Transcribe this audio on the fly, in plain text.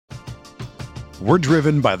We're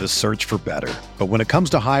driven by the search for better. But when it comes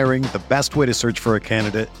to hiring, the best way to search for a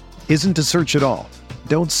candidate isn't to search at all.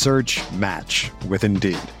 Don't search, match with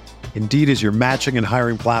Indeed. Indeed is your matching and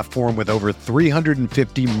hiring platform with over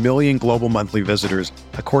 350 million global monthly visitors,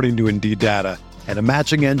 according to Indeed data, and a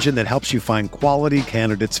matching engine that helps you find quality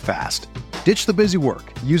candidates fast. Ditch the busy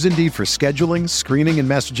work. Use Indeed for scheduling, screening, and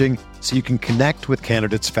messaging so you can connect with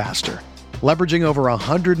candidates faster. Leveraging over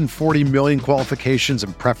 140 million qualifications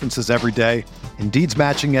and preferences every day, Indeed's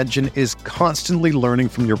matching engine is constantly learning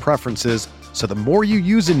from your preferences, so the more you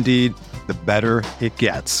use Indeed, the better it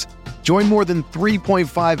gets. Join more than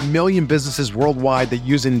 3.5 million businesses worldwide that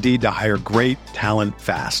use Indeed to hire great talent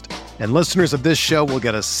fast. And listeners of this show will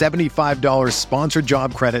get a $75 sponsored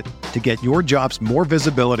job credit to get your jobs more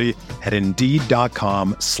visibility at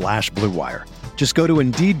Indeed.com/Blue Wire. Just go to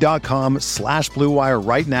Indeed.com/Blue Wire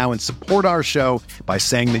right now and support our show by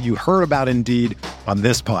saying that you heard about Indeed on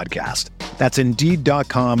this podcast. That's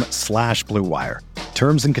Indeed.com/Blue Wire.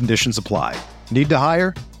 Terms and conditions apply. Need to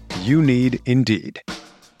hire? You need Indeed.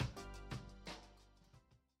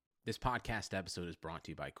 This podcast episode is brought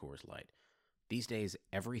to you by Coors Light. These days,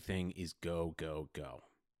 everything is go, go, go.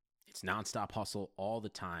 It's nonstop hustle all the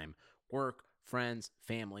time. Work, friends,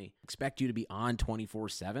 family, expect you to be on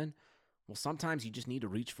 24/7. Well, sometimes you just need to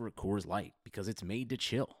reach for a Coors Light because it's made to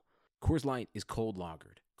chill. Coors Light is cold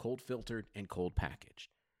lagered, cold filtered, and cold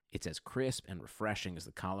packaged. It's as crisp and refreshing as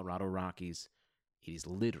the Colorado Rockies. It is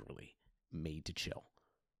literally made to chill.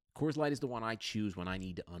 Coors Light is the one I choose when I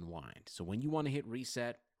need to unwind. So when you want to hit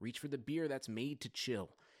reset, reach for the beer that's made to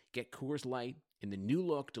chill. Get Coors Light in the new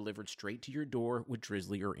look delivered straight to your door with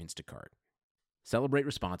Drizzly or Instacart. Celebrate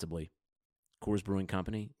responsibly. Coors Brewing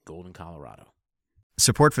Company, Golden, Colorado.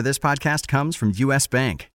 Support for this podcast comes from U.S.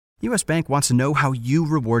 Bank. U.S. Bank wants to know how you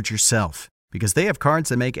reward yourself because they have cards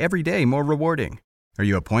that make every day more rewarding. Are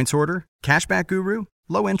you a points hoarder, cashback guru,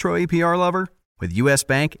 low intro APR lover? With U.S.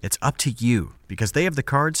 Bank, it's up to you because they have the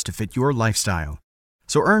cards to fit your lifestyle.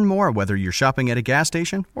 So earn more whether you're shopping at a gas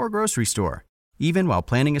station or grocery store, even while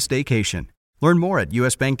planning a staycation. Learn more at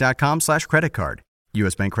usbank.com/creditcard.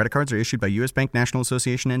 U.S. Bank credit cards are issued by U.S. Bank National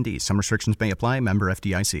Association ND. Some restrictions may apply. Member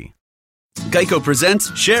FDIC. Geico presents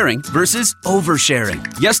sharing versus oversharing.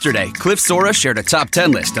 Yesterday, Cliff Sora shared a top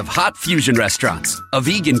 10 list of hot fusion restaurants, a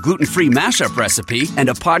vegan gluten-free mashup recipe, and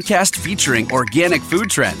a podcast featuring organic food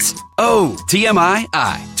trends. Oh, TMI,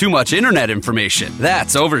 too much internet information.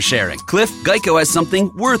 That's oversharing. Cliff, Geico has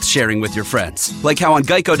something worth sharing with your friends. Like how on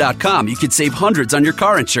Geico.com you could save hundreds on your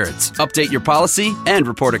car insurance, update your policy, and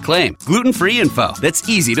report a claim. Gluten-free info that's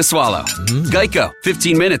easy to swallow. Geico,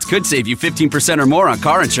 15 minutes could save you 15% or more on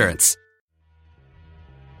car insurance.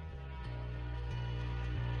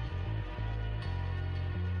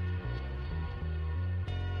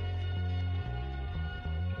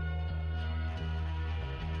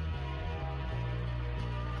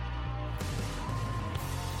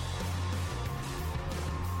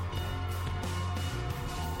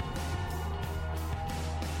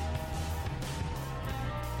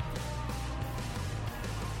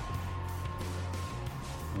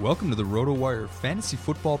 Welcome to the RotoWire Fantasy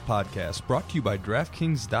Football Podcast, brought to you by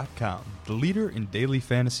DraftKings.com, the leader in daily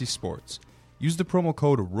fantasy sports. Use the promo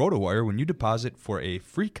code RotoWire when you deposit for a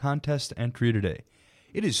free contest entry today.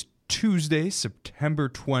 It is Tuesday, September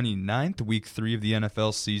 29th. Week 3 of the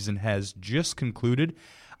NFL season has just concluded.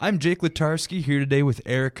 I'm Jake Latarski here today with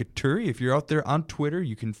Eric Katuri. If you're out there on Twitter,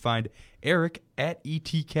 you can find Eric at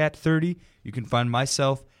ETCat30. You can find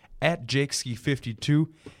myself at JakeSki52.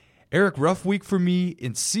 Eric, rough week for me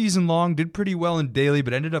in season long. Did pretty well in daily,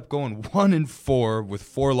 but ended up going 1-4 with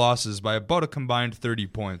 4 losses by about a combined 30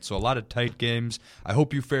 points. So a lot of tight games. I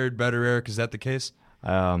hope you fared better, Eric. Is that the case?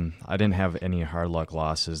 I didn't have any hard luck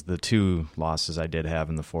losses. The 2 losses I did have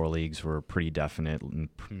in the 4 leagues were pretty definite and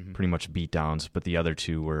pretty much beatdowns, but the other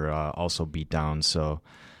 2 were also beatdowns. So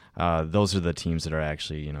those are the teams that are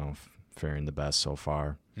actually, faring the best so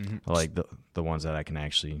far. I like the ones that I can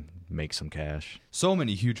actually make some cash. So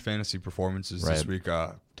many huge fantasy performances this Right. week,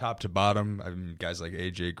 top to bottom. I mean, guys like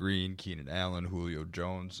A.J. Green, Keenan Allen, Julio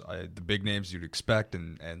Jones, the big names you'd expect,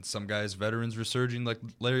 and some guys, veterans resurging like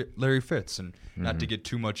Larry Fitz. And not to get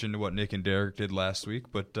too much into what Nick and Derek did last week,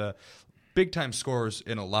 but big-time scores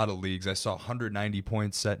in a lot of leagues. I saw 190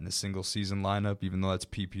 points set in a single-season lineup, even though that's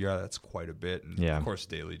PPR. That's quite a bit. And, of course,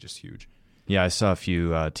 daily, just huge. Yeah, I saw a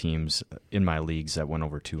few teams in my leagues that went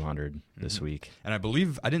over 200 this week. And I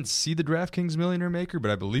believe, I didn't see the DraftKings Millionaire Maker,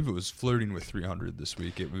 but I believe it was flirting with 300 this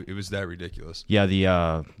week. It was that ridiculous. Yeah,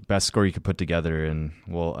 the best score you could put together in,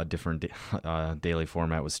 a different daily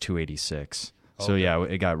format was 286. So, yeah,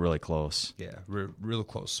 it got really close. Yeah, real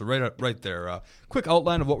close. So right there. Quick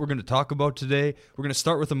outline of what we're going to talk about today. We're going to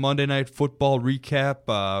start with a Monday Night Football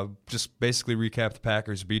recap. Just basically recap the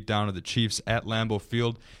Packers' beatdown of the Chiefs at Lambeau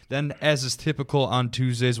Field. Then, as is typical on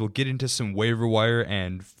Tuesdays, we'll get into some waiver wire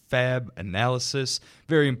and fab analysis.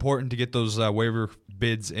 Very important to get those waiver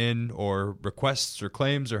bids in, or requests or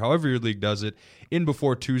claims, or however your league does it, in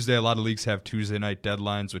before Tuesday. A lot of leagues have Tuesday night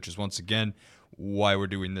deadlines, which is once again why we're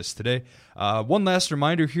doing this today. One last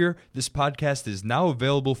reminder here, this podcast is now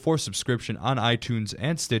available for subscription on iTunes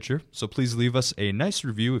and Stitcher, so please leave us a nice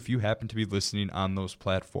review if you happen to be listening on those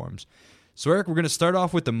platforms. So Eric, we're going to start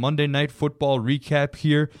off with the Monday Night Football recap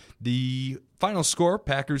here. The final score,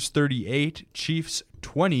 Packers 38, Chiefs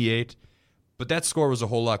 28, but that score was a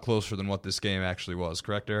whole lot closer than what this game actually was,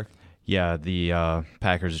 correct, Eric? Yeah, the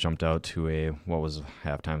Packers jumped out to a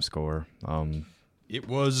halftime score? It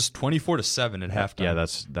was 24-7 at halftime. Yeah,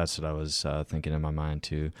 that's what I was thinking in my mind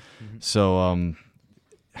too. Mm-hmm. So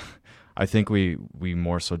I think we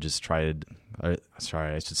more so just tried.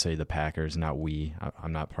 Sorry, I should say the Packers, not we.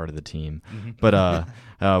 I'm not part of the team, mm-hmm.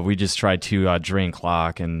 But we just tried to drain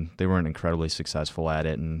clock, and they weren't incredibly successful at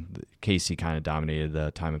it. And Casey kind of dominated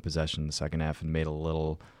the time of possession in the second half and made a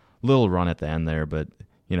little run at the end there. But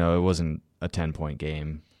it wasn't a 10-point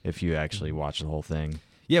game if you actually watch the whole thing.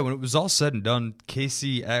 Yeah, when it was all said and done,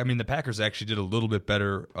 the Packers actually did a little bit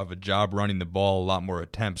better of a job running the ball, a lot more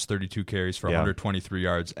attempts, 32 carries for 123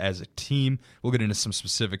 yards as a team. We'll get into some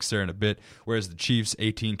specifics there in a bit, whereas the Chiefs,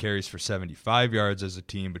 18 carries for 75 yards as a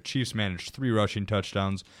team, but Chiefs managed 3 rushing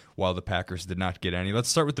touchdowns while the Packers did not get any. Let's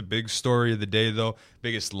start with the big story of the day, though,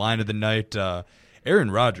 biggest line of the night. Aaron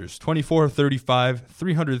Rodgers, 24-35,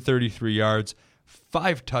 333 yards,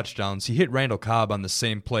 5 touchdowns. He hit Randall Cobb on the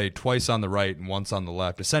same play, twice on the right and once on the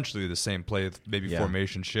left. Essentially the same play, maybe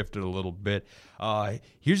formation shifted a little bit.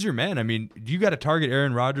 Here's your man. I mean, you got to target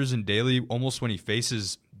Aaron Rodgers in daily almost when he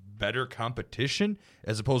faces better competition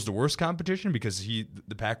as opposed to worse competition, because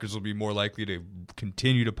the Packers will be more likely to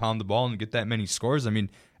continue to pound the ball and get that many scores. I mean,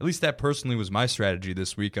 at least that personally was my strategy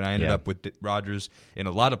this week, and I ended up with Rodgers in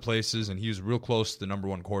a lot of places, and he was real close to the number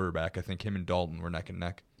one quarterback. I think him and Dalton were neck and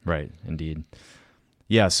neck. Right, indeed.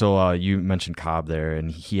 Yeah, so you mentioned Cobb there,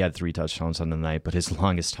 and he had 3 touchdowns on the night, but his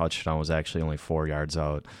longest touchdown was actually only 4 yards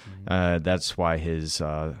out. Mm-hmm. That's why his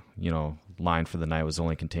line for the night was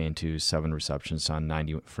only contained to 7 receptions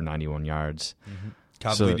for 91 yards. Mm-hmm.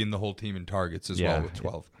 Cobb leading the whole team in targets as well with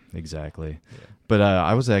 12. Exactly. Yeah. But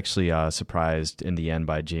I was actually surprised in the end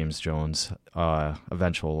by James Jones'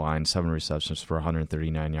 eventual line, 7 receptions for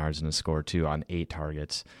 139 yards and a score, too, on 8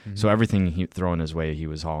 targets. Mm-hmm. So everything he thrown his way, he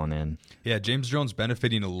was hauling in. Yeah, James Jones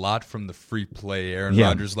benefiting a lot from the free play. Aaron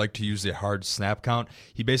Rodgers liked to use a hard snap count.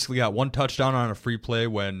 He basically got 1 touchdown on a free play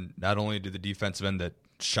when not only did the defensive end that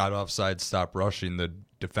shot offside stop rushing, the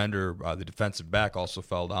defensive back also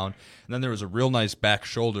fell down. And then there was a real nice back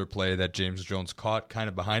shoulder play that James Jones caught kind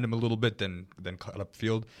of behind him a little bit, then cut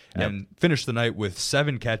upfield, and finished the night with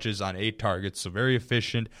 7 catches on 8 targets. So very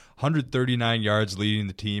efficient, 139 yards leading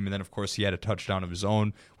the team. And then, of course, he had a touchdown of his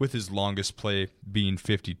own with his longest play being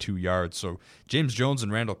 52 yards. So James Jones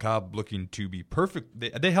and Randall Cobb looking to be perfect.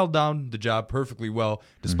 They held down the job perfectly well,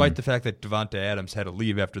 despite the fact that Davante Adams had to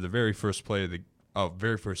leave after the very first play of the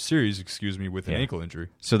very first series, with an ankle injury.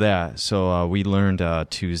 So we learned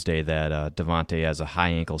Tuesday that Davante has a high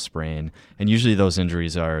ankle sprain, and usually those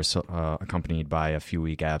injuries are accompanied by a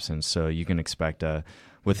few-week absence. So you can expect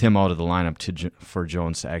with him out of the lineup for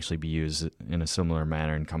Jones to actually be used in a similar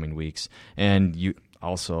manner in coming weeks. And you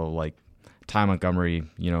also Ty Montgomery,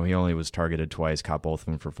 he only was targeted twice, caught both of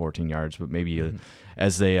them for 14 yards, but maybe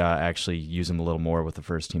as they actually use him a little more with the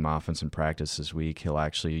first-team offense in practice this week, he'll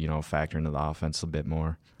actually, factor into the offense a bit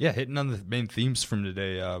more. Yeah, hitting on the main themes from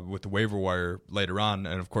today with the waiver wire later on.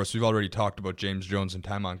 And, of course, we've already talked about James Jones and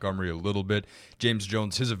Ty Montgomery a little bit. James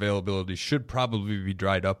Jones, his availability should probably be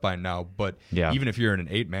dried up by now. But even if you're in an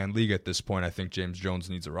 8-man league at this point, I think James Jones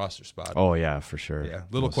needs a roster spot. Oh, yeah, for sure. Yeah,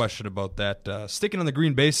 little question about that. Sticking on the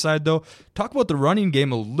Green Bay side, though, talk about the running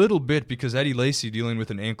game a little bit, because Eddie Lacy dealing with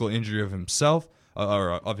an ankle injury of himself.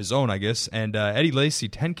 Or of his own, I guess. And Eddie Lacy,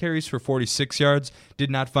 10 carries for 46 yards,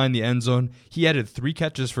 did not find the end zone. He added 3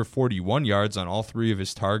 catches for 41 yards on all 3 of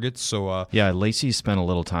his targets. So Lacy spent a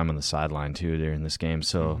little time on the sideline, too, during this game.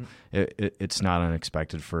 So it's not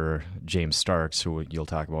unexpected for James Starks, who you'll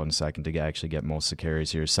talk about in a second, to actually get most of the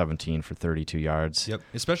carries here, 17 for 32 yards. Yep,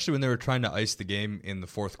 especially when they were trying to ice the game in the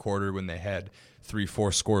fourth quarter when they had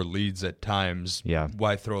 3-4 score leads at times. Yeah.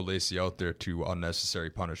 Why throw Lacy out there to unnecessary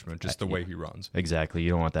punishment, just the way he runs? Exactly. You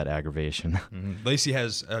don't want that aggravation. Lacy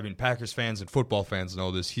has, Packers fans and football fans know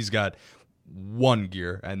this. He's got one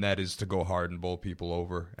gear, and that is to go hard and bowl people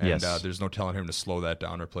over. And Yes. There's no telling him to slow that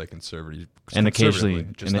down or play conservatively. And occasionally,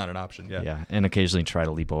 just not an option. Yeah. and occasionally try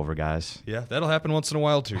to leap over guys. Yeah, that'll happen once in a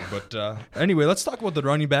while too. But anyway, let's talk about the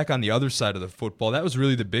running back on the other side of the football. That was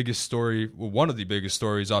really the biggest story, one of the biggest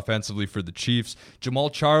stories offensively for the Chiefs. Jamal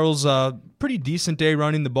Charles, pretty decent day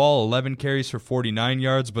running the ball, 11 carries for 49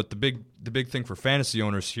 yards. But the big thing for fantasy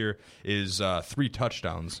owners here is 3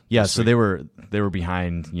 touchdowns. Yeah, so they were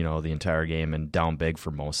behind, the entire game and down big for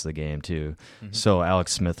most of the game too. Mm-hmm. So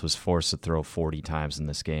Alex Smith was forced to throw 40 times in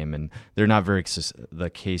this game, and they're not very the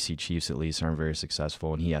KC Chiefs at least aren't very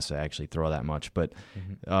successful, and he has to actually throw that much. But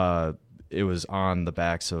it was on the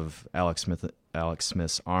backs of Alex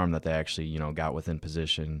Smith's arm that they actually, got within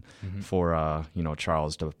position for,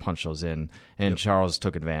 Charles to punch those in. And Charles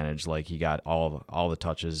took advantage. Like, he got all the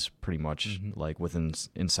touches pretty much like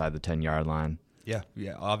inside the 10-yard line. Yeah.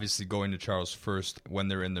 Obviously, going to Charles first when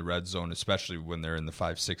they're in the red zone, especially when they're in the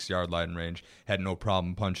 5-6 yard line range, had no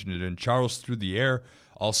problem punching it in. Charles through the air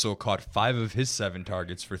also caught 5 of his 7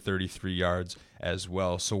 targets for 33 yards as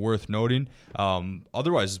well. So worth noting.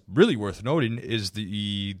 Otherwise, really worth noting is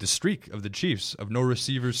the streak of the Chiefs of no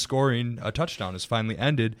receivers scoring a touchdown has finally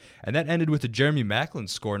ended, and that ended with a Jeremy Maclin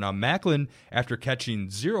score. Now, Maclin, after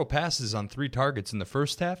catching 0 passes on 3 targets in the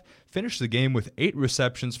first half, finished the game with 8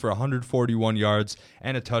 receptions for 141 yards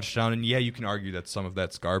and a touchdown. And yeah, you can argue that some of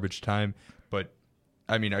that's garbage time, but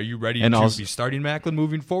I mean, are you ready to be starting Maclin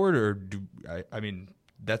moving forward, or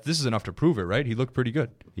this is enough to prove it, right? He looked pretty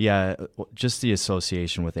good. Yeah, just the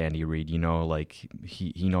association with Andy Reid, he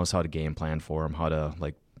knows how to game plan for him, how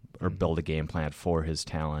to build a game plan for his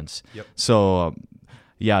talents. Yep. So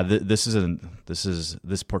this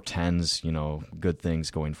portends, good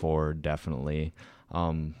things going forward, definitely.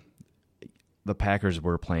 The Packers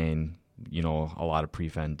were playing, a lot of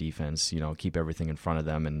prevent defense, keep everything in front of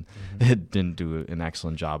them, and it didn't do an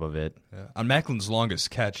excellent job of it. Yeah. On Macklin's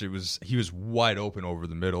longest catch, he was wide open over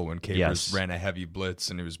the middle when Capers ran a heavy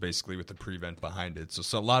blitz, and it was basically with the prevent behind it.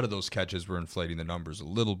 So a lot of those catches were inflating the numbers a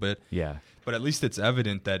little bit. Yeah. But at least it's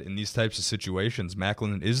evident that in these types of situations,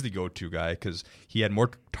 Maclin is the go-to guy because he had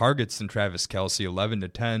more targets than Travis Kelce,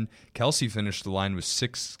 11-10. Kelce finished the line with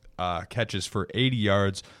 6 catches for 80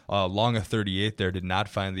 yards, long of 38 there, did not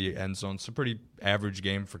find the end zone. So pretty average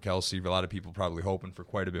game for Kelce. A lot of people probably hoping for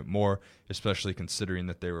quite a bit more, especially considering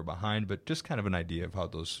that they were behind, but just kind of an idea of how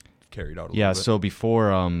those carried out a little bit. Yeah, so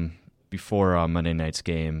before Monday night's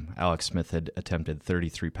game, Alex Smith had attempted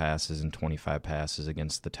 33 passes and 25 passes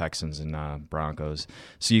against the Texans and Broncos.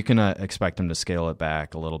 So you can expect him to scale it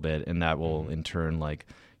back a little bit, and that will in turn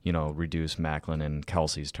reduce Maclin and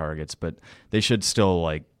Kelce's targets, but they should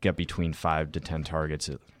still get between 5 to 10 targets,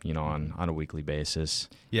 on a weekly basis.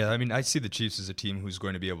 Yeah, I mean, I see the Chiefs as a team who's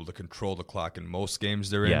going to be able to control the clock in most games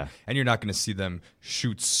they're in, and you're not going to see them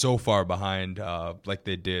shoot so far behind like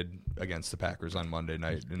they did against the Packers on Monday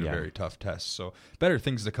night in a very tough test. So better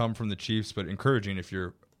things to come from the Chiefs, but encouraging if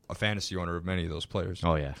you're a fantasy owner of many of those players.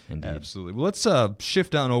 Oh yeah, indeed. Absolutely. Well, let's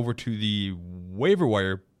shift on over to the waiver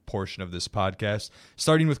wire portion of this podcast,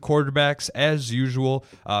 starting with quarterbacks as usual.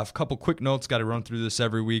 A couple quick notes, got to run through this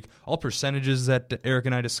every week. All percentages that Eric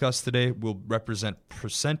and I discussed today will represent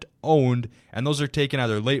percent owned, and those are taken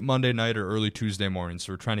either late Monday night or early Tuesday morning,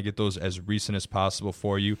 so we're trying to get those as recent as possible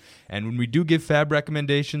for you. And when we do give fab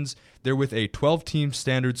recommendations, they're with a 12-team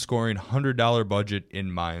standard scoring $100 budget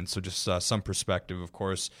in mind. So just some perspective, of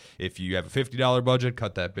course. If you have a $50 budget,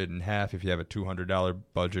 cut that bid in half. If you have a $200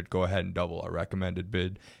 budget, go ahead and double our recommended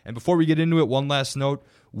bid. And before we get into it, one last note.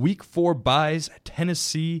 Week 4 buys,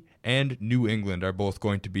 Tennessee and New England are both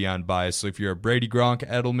going to be on buys. So if you're a Brady, Gronk,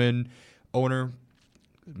 Edelman owner,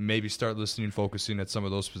 maybe start listening and focusing at some of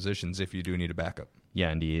those positions if you do need a backup.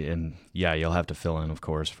 Yeah, indeed. And yeah, you'll have to fill in, of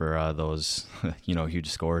course, for those huge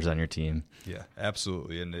scores on your team. Yeah,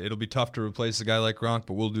 absolutely. And it'll be tough to replace a guy like Gronk,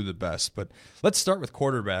 but we'll do the best. But let's start with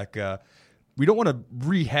quarterback. We don't want to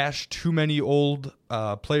rehash too many old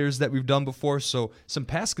players that we've done before, so some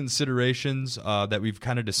past considerations that we've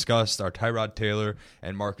kind of discussed are Tyrod Taylor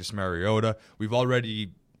and Marcus Mariota. We've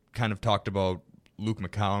already kind of talked about Luke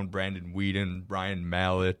McCown, Brandon Whedon, Ryan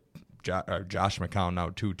Mallett, Josh McCown now,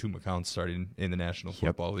 two McCowns starting in the National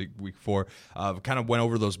Football League Week 4. Kind of went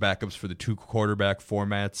over those backups for the 2 quarterback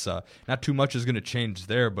formats. Not too much is going to change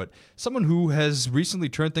there, but someone who has recently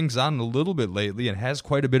turned things on a little bit lately and has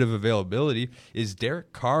quite a bit of availability is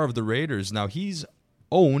Derek Carr of the Raiders. Now, he's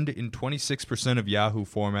owned in 26% of Yahoo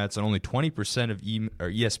formats and only 20% of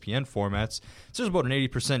ESPN formats. So there's about an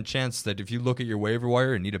 80% chance that if you look at your waiver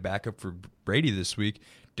wire and need a backup for Brady this week,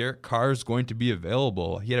 Derek Carr is going to be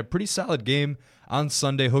available. He had a pretty solid game on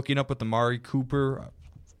Sunday, hooking up with Amari Cooper.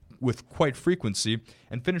 with quite frequency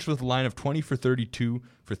and finished with a line of 20 for 32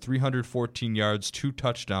 for 314 yards, 2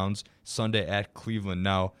 touchdowns Sunday at Cleveland.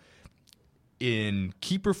 Now, in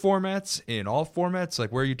keeper formats, in all formats,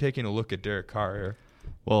 like where are you taking a look at Derek Carr here?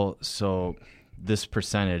 Well, so this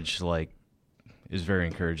percentage, like, is very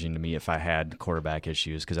encouraging to me if I had quarterback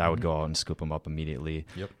issues, because I would go out and scoop them up immediately.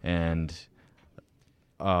 Yep. And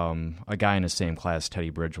a guy in the same class,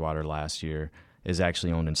 Teddy Bridgewater, last year is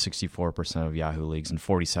actually owned in 64% of Yahoo leagues and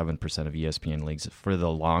 47% of ESPN leagues. For the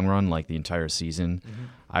long run, like the entire season,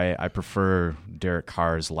 I prefer Derek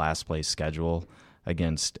Carr's last place schedule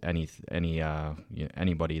against anybody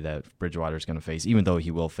that Bridgewater's going to face, even though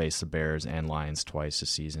he will face the Bears and Lions twice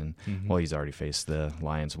this season. Well, he's already faced the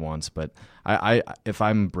Lions once, but I if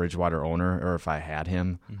I'm a Bridgewater owner, or if I had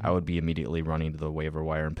him, I would be immediately running to the waiver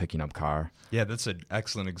wire and picking up Carr. Yeah, that's an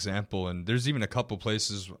excellent example, and there's even a couple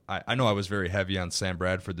places. I know I was very heavy on Sam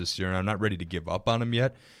Bradford this year, and I'm not ready to give up on him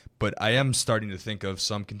yet, but I am starting to think of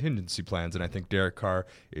some contingency plans, and I think Derek Carr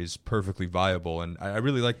is perfectly viable. And I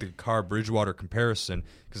really like the Carr-Bridgewater comparison,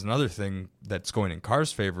 because another thing that's going in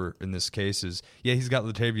Carr's favor in this case is, yeah, he's got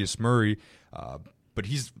Latavius Murray, but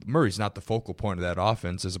Murray's not the focal point of that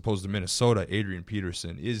offense. As opposed to Minnesota, Adrian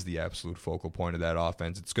Peterson is the absolute focal point of that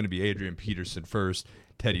offense. It's going to be Adrian Peterson first,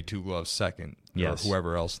 Teddy Two Gloves second, yes, or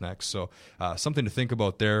whoever else next. So something to think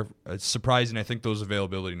about there. It's surprising. I think those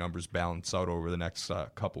availability numbers balance out over the next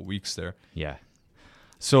couple weeks there. Yeah.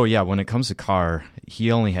 So, yeah, when it comes to Carr,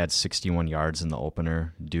 he only had 61 yards in the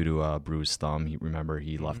opener due to a bruised thumb. Remember,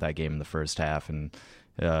 he left that game in the first half, and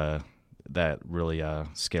that really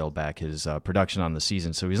scaled back his production on the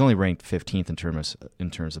season. So he's only ranked 15th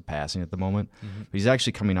in terms of passing at the moment. But he's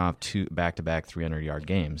actually coming off 2 back-to-back 300-yard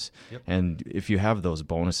games. Yep. And if you have those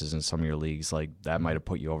bonuses in some of your leagues, like, that might have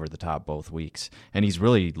put you over the top both weeks. And he's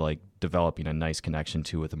really, like, developing a nice connection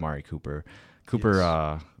too with Amari Cooper.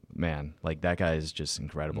 Yes. Man, like, that guy is just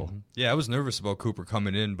incredible. Yeah, I was nervous about Cooper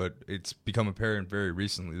coming in, but it's become apparent very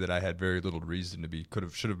recently that I had very little reason to be.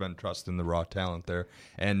 Should have been trusting the raw talent there,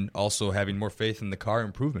 and also having more faith in the Carr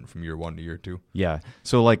improvement from year 1 to year 2. Yeah,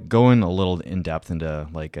 so, like, going a little in depth into,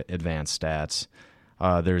 like, advanced stats.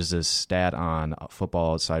 There's this stat on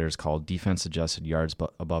Football Outsiders called defense adjusted yards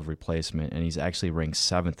above replacement, and he's actually ranked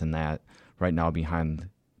 7th in that right now, behind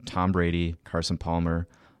Tom Brady, Carson Palmer,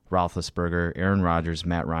 Roethlisberger, Aaron Rodgers,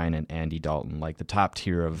 Matt Ryan, and Andy Dalton, like the top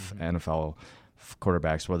tier of NFL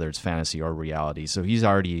quarterbacks, whether it's fantasy or reality. So he's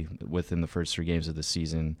already, within the first 3 games of the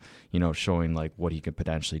season, showing like what he could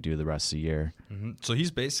potentially do the rest of the year. So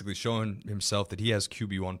he's basically showing himself that he has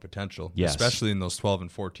QB1 potential, yes, especially in those 12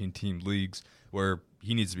 and 14 team leagues where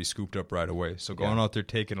he needs to be scooped up right away. So going out there,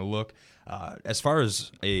 taking a look. As far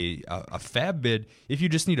as a fab bid, if you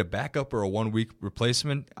just need a backup or a 1-week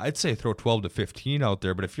replacement, I'd say throw 12 to 15 out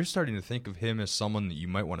there. But if you're starting to think of him as someone that you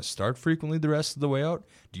might want to start frequently the rest of the way out,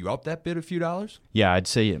 do you up that bid a few dollars? Yeah, I'd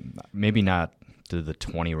say maybe not to the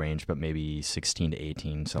 20 range, but maybe 16 to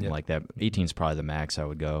 18, something like that. 18 is probably the max I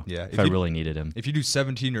would go if I really needed him. If you do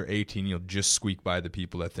 17 or 18, you'll just squeak by the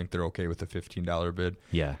people that think they're okay with a $15 bid.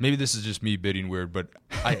 Yeah. Maybe this is just me bidding weird, but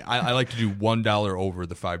I like to do $1 over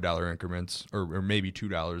the $5 increments, or maybe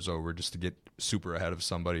 $2 over, just to get super ahead of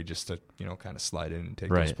somebody, just to kind of slide in and take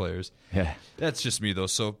those players. Yeah, that's just me though.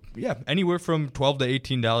 So yeah, anywhere from $12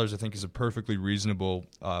 to $18 I think is a perfectly reasonable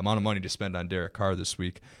amount of money to spend on Derek Carr this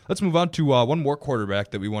week. Let's move on to one more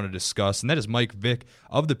quarterback that we want to discuss, and that is Mike Vick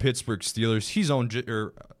of the Pittsburgh Steelers. He's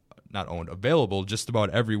available just about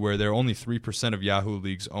everywhere. There only 3% of Yahoo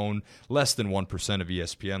leagues own, less than 1% of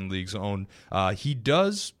ESPN leagues own. He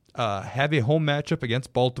does have a home matchup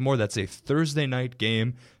against Baltimore. That's a Thursday night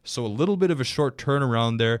game, so a little bit of a short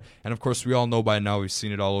turnaround there. And, of course, we all know by now, we've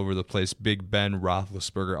seen it all over the place, Big Ben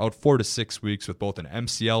Roethlisberger out 4 to 6 weeks with both an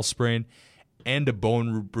MCL sprain and a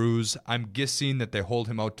bone bruise. I'm guessing that they hold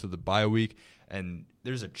him out to the bye week, and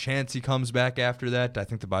there's a chance he comes back after that. I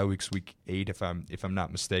think the bye week's week 8, if I'm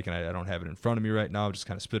not mistaken. I don't have it in front of me right now. I'm just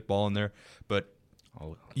kind of spitballing there. But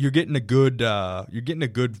you're getting a good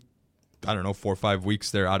I don't know, 4 or 5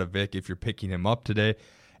 weeks there out of Vic if you're picking him up today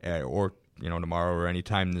or tomorrow or any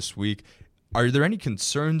time this week. Are there any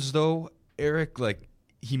concerns though, Eric? Like,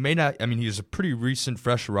 he may not, he's a pretty recent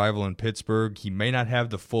fresh arrival in Pittsburgh. He may not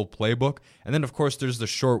have the full playbook. And then, of course, there's the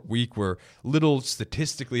short week where little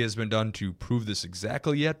statistically has been done to prove this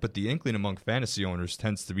exactly yet, but the inkling among fantasy owners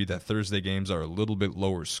tends to be that Thursday games are a little bit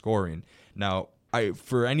lower scoring. Now,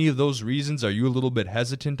 for any of those reasons, are you a little bit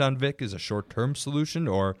hesitant on Vic as a short-term solution,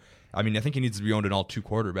 or I mean, I think he needs to be owned in all 2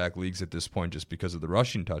 quarterback leagues at this point just because of the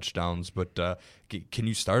rushing touchdowns. But can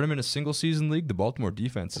you start him in a single season league? The Baltimore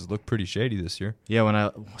defenses look pretty shady this year. Yeah, when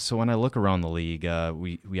I look around the league,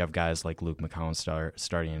 we have guys like Luke McCown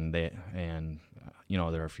starting, and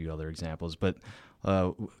there are a few other examples, but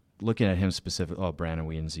looking at him specifically, Brandon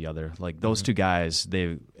Whedon's the other. Like those two guys,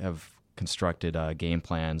 they have constructed game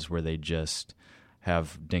plans where they just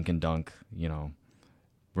have dink and dunk,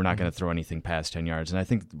 we're not going to throw anything past 10 yards. And I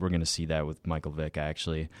think we're going to see that with Michael Vick,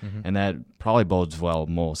 actually. And that probably bodes well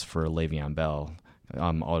most for Le'Veon Bell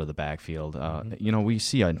out of the backfield. We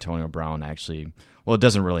see Antonio Brown actually, well, it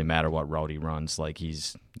doesn't really matter what route he runs. Like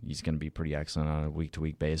he's going to be pretty excellent on a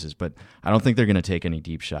week-to-week basis. But I don't think they're going to take any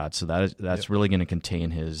deep shots. So that's really going to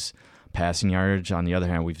contain his passing yardage. On the other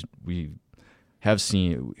hand, we have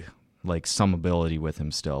seen like some ability with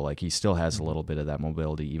him still. Like he still has a little bit of that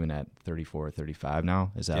mobility even at 34 or 35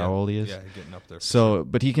 now. Is that how old he is? Yeah, getting up there. So, sure.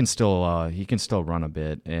 But he can still run a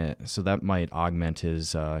bit. So that might augment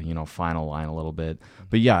his final line a little bit.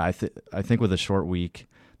 But yeah, I think with a short week,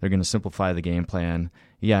 they're going to simplify the game plan.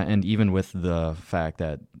 Yeah, and even with the fact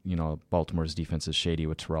that Baltimore's defense is shady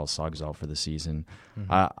with Terrell Suggs out for the season,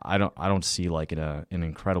 I don't see like an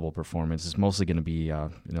incredible performance. It's mostly going to be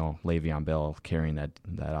Le'Veon Bell carrying that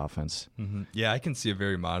offense. Yeah, I can see a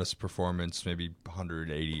very modest performance, maybe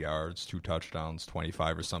 180 yards, 2 touchdowns,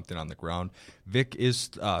 25 or something on the ground. Vic is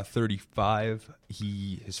 35.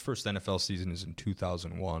 His first NFL season is in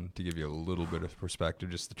 2001. To give you a little bit of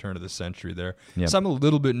perspective, just the turn of the century there. Yep. So I'm a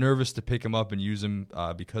little bit nervous to pick him up and use him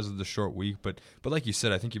because of the short week, but like you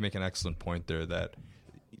said, I think you make an excellent point there that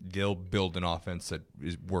they'll build an offense that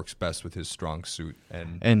works best with his strong suit,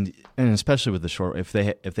 and especially with the short. If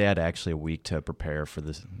they had actually a week to prepare for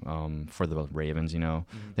this for the Ravens,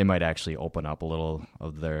 they might actually open up a little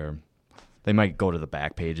of their. They might go to the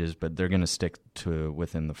back pages, but they're going to stick to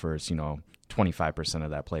within the first 25% of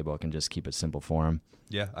that playbook and just keep it simple for them.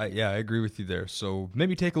 Yeah, I agree with you there. So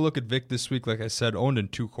maybe take a look at Vic this week. Like I said, owned in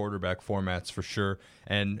 2 quarterback formats for sure.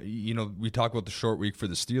 And, we talk about the short week for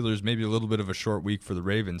the Steelers, maybe a little bit of a short week for the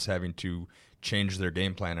Ravens having to change their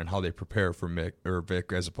game plan and how they prepare for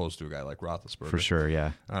Vic as opposed to a guy like Roethlisberger. For sure,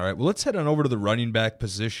 yeah. All right, well, let's head on over to the running back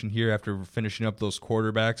position here after we're finishing up those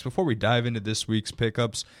quarterbacks. Before we dive into this week's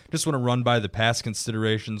pickups, just want to run by the pass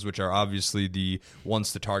considerations, which are obviously the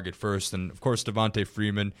ones to target first. And, of course, Devontae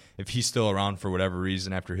Freeman, if he's still around for whatever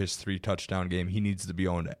reason after his 3-touchdown game, he needs to be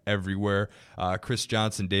owned everywhere. Chris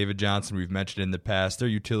Johnson, David Johnson, we've mentioned in the past, their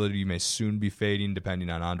utility may soon be fading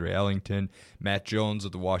depending on Andre Ellington. Matt Jones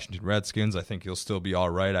of the Washington Redskins, I think he'll still be all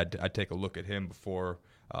right. I'd take a look at him before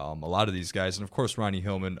a lot of these guys. And, of course, Ronnie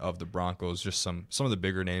Hillman of the Broncos, just some of the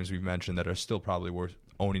bigger names we've mentioned that are still probably worth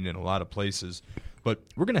owning in a lot of places. But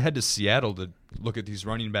we're going to head to Seattle to look at these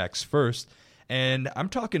running backs first. And I'm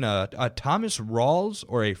talking a Thomas Rawls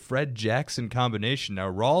or a Fred Jackson combination.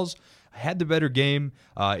 Now, Rawls had the better game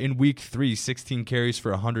in Week 3, 16 carries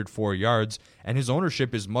for 104 yards, and his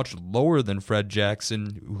ownership is much lower than Fred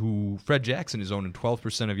Jackson, Fred Jackson is owned in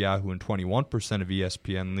 12% of Yahoo and 21% of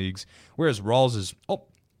ESPN leagues, whereas Rawls is,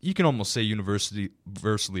 you can almost say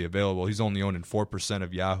universally available. He's only owned in 4%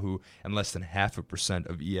 of Yahoo and less than 0.5%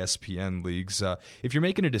 of ESPN leagues. If you're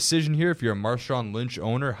making a decision here, if you're a Marshawn Lynch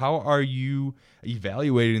owner, how are you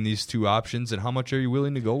evaluating these two options, and how much are you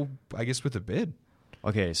willing to go, I guess, with a bid?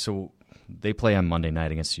 Okay, so they play on Monday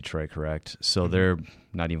night against Detroit, correct? So they're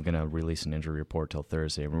not even going to release an injury report till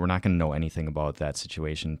Thursday. We're not going to know anything about that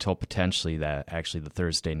situation until potentially the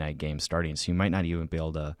Thursday night game starting. So you might not even be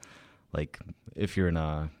able to, like, if you're in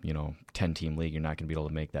a 10-team league, you're not going to be able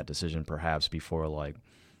to make that decision perhaps before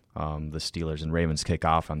the Steelers and Ravens kick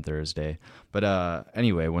off on Thursday. But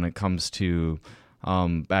anyway, when it comes to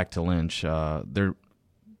back to Lynch, they're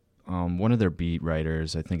one of their beat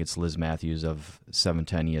writers, I think it's Liz Matthews of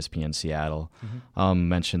 710 ESPN Seattle,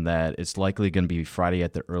 mentioned that it's likely going to be Friday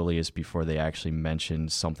at the earliest before they actually mention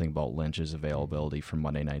something about Lynch's availability for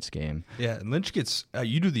Monday night's game. Yeah, and Lynch gets,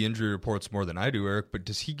 you do the injury reports more than I do, Eric, but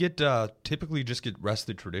does he typically just get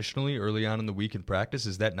rested traditionally early on in the week in practice?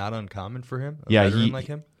 Is that not uncommon for him? A veteran like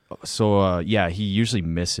him? So, he usually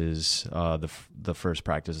misses the first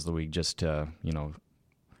practice of the week just to,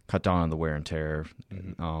 cut down on the wear and tear.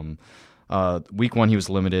 Week 1, he was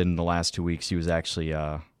limited. In the last 2 weeks, he was actually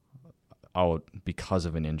out because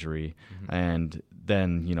of an injury. And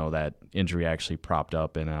then, that injury actually propped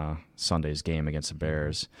up in Sunday's game against the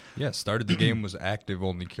Bears. Yeah, started the game, was active,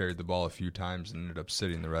 only carried the ball a few times, and ended up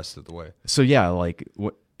sitting the rest of the way. So, he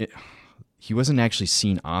wasn't actually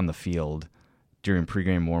seen on the field during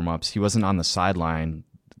pregame warmups. He wasn't on the sideline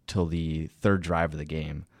till the third drive of the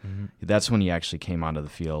game. That's when he actually came onto the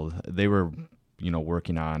field. They were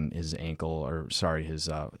working on his ankle, or sorry, his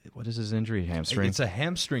what is his injury? Hamstring. It's a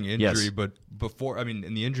hamstring injury, yes. But before,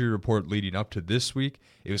 in the injury report leading up to this week,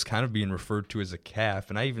 it was kind of being referred to as a calf,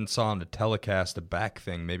 and I even saw on the telecast a back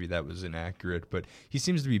thing. Maybe that was inaccurate, but he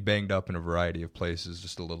seems to be banged up in a variety of places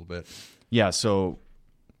just a little bit. Yeah, so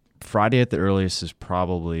Friday at the earliest is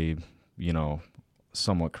probably,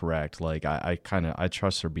 somewhat correct. Like I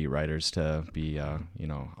trust our beat writers to be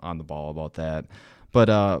on the ball about that.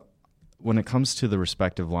 But when it comes to the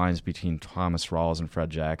respective lines between Thomas Rawls and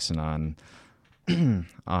Fred Jackson on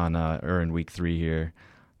in week 3 here,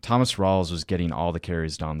 Thomas Rawls was getting all the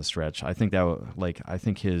carries down the stretch. I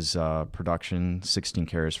think his production, 16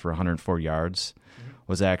 carries for 104 yards,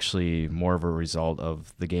 was actually more of a result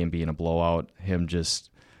of the game being a blowout. Him just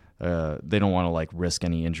they don't want to risk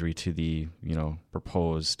any injury to the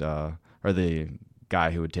proposed or the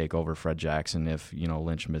guy who would take over Fred Jackson if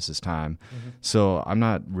Lynch misses time. So I'm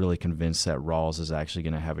not really convinced that Rawls is actually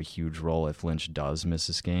going to have a huge role if Lynch does miss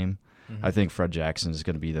this game. I think Fred Jackson is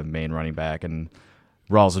going to be the main running back, and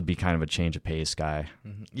Rawls would be kind of a change of pace guy.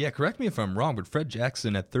 Yeah, correct me if I'm wrong, but Fred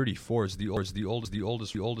Jackson at 34 is the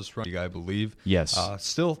oldest running guy, I believe. Yes.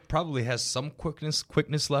 Still probably has some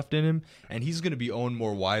quickness left in him, and he's going to be owned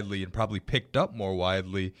more widely and probably picked up more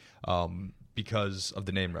widely because of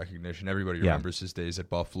the name recognition. Everybody remembers his days at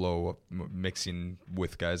Buffalo, mixing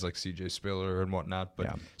with guys like C.J. Spiller and whatnot.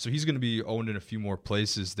 But so he's going to be owned in a few more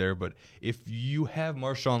places there. But if you have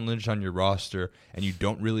Marshawn Lynch on your roster and you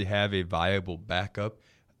don't really have a viable backup,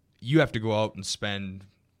 you have to go out and spend,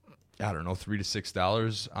 I don't know, $3 to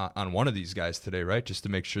 $6 on one of these guys today, right? Just to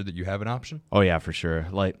make sure that you have an option. Oh yeah, for sure.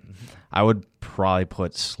 I would probably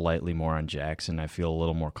put slightly more on Jackson. I feel a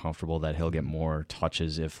little more comfortable that he'll get more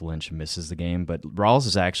touches if Lynch misses the game. But Rawls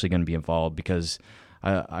is actually going to be involved because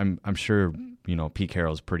I'm sure Pete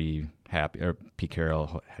Carroll's pretty happy, or Pete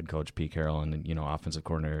Carroll, head coach Pete Carroll, and offensive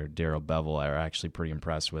coordinator Darrell Bevel are actually pretty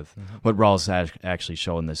impressed with what Rawls has actually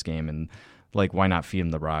shown in this game. And why not feed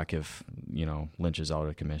him the rock if Lynch is out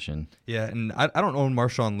of commission? Yeah, and I don't own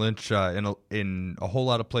Marshawn Lynch in a whole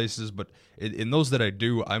lot of places, but in those that I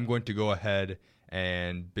do, I'm going to go ahead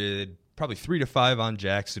and bid probably 3 to 5 on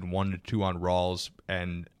Jackson, 1 to 2 on Rawls,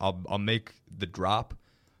 and I'll make the drop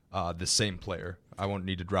the same player. I won't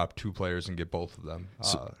need to drop 2 players and get both of them.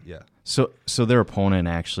 So their opponent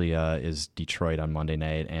actually is Detroit on Monday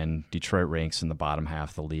night, and Detroit ranks in the bottom half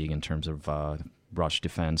of the league in terms of rush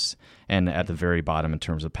defense, and at the very bottom in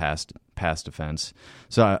terms of pass defense.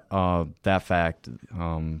 So that fact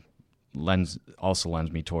lends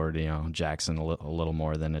me toward Jackson a little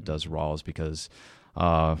more than it does Rawls, because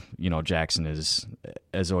Jackson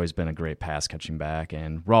has always been a great pass catching back,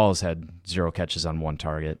 and Rawls had 0 catches on 1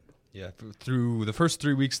 target. Yeah, through the first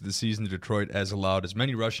 3 weeks of the season, Detroit has allowed as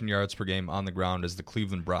many rushing yards per game on the ground as the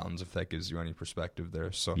Cleveland Browns, if that gives you any perspective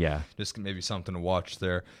there. So yeah, just maybe something to watch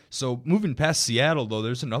there. So moving past Seattle, though,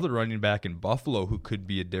 there's another running back in Buffalo who could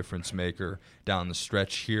be a difference maker down the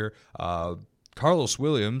stretch here. Carlos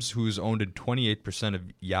Williams, who's owned in 28% of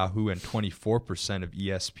Yahoo and 24% of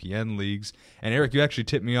ESPN leagues. And Eric, you actually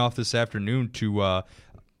tipped me off this afternoon to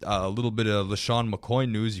a little bit of LaShawn McCoy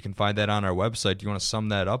news. You can find that on our website. Do you want to sum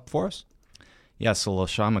that up for us? Yeah, so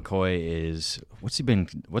LaShawn McCoy is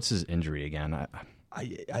what's his injury again?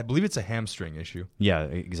 I believe it's a hamstring issue. Yeah,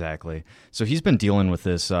 exactly. So he's been dealing with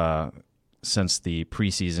this since the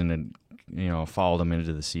preseason, and followed him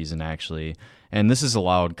into the season actually. And this has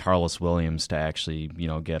allowed Carlos Williams to actually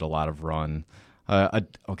get a lot of run.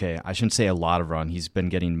 Okay, I shouldn't say a lot of run. He's been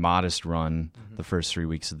getting modest run the first 3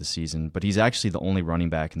 weeks of the season, but he's actually the only running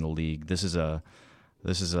back in the league. This is a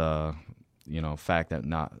fact that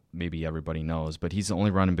not maybe everybody knows, but he's the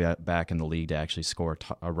only running back in the league to actually score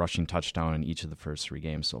a rushing touchdown in each of the first 3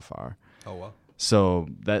 games so far. Oh wow! So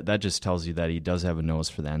that just tells you that he does have a nose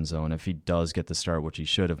for the end zone. If he does get the start, which he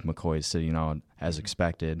should, if McCoy is sitting out as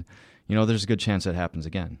expected, there's a good chance that happens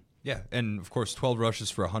again. Yeah, and of course 12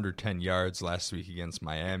 rushes for 110 yards last week against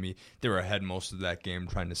Miami. They were ahead most of that game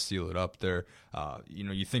trying to seal it up there.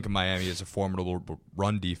 You think of Miami as a formidable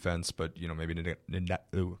run defense, but maybe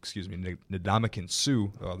Ndamukong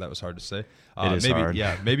Suh, that was hard to say. It is hard.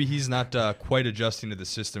 Yeah, maybe he's not quite adjusting to the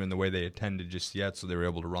system in the way they intended just yet, so they were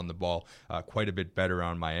able to run the ball quite a bit better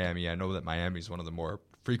on Miami. I know that Miami is one of the more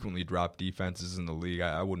frequently dropped defenses in the league.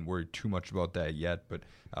 I wouldn't worry too much about that yet, but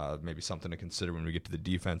maybe something to consider when we get to the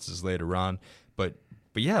defenses later on. But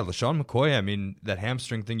yeah, LaShawn McCoy, that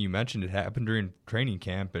hamstring thing you mentioned, it happened during training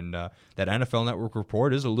camp, and that NFL Network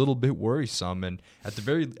report is a little bit worrisome. And at the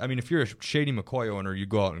very, if you're a shady McCoy owner, you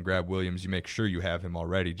go out and grab Williams, you make sure you have him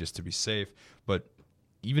already just to be safe. But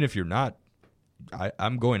even if you're not,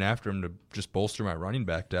 I'm going after him to just bolster my running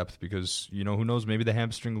back depth because, who knows, maybe the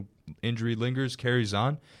hamstring injury lingers, carries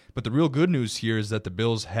on. But the real good news here is that the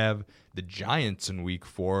Bills have the Giants in Week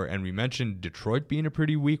 4, and we mentioned Detroit being a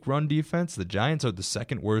pretty weak run defense. The Giants are the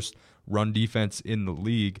second worst run defense in the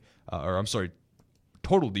league,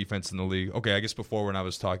 total defense in the league. Okay, I guess before when I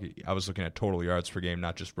was talking, I was looking at total yards per game,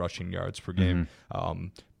 not just rushing yards per game. So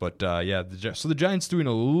the Giants doing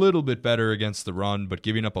a little bit better against the run, but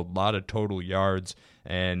giving up a lot of total yards,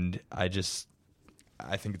 and I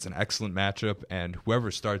think it's an excellent matchup, and whoever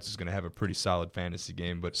starts is going to have a pretty solid fantasy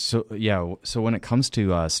game. But so when it comes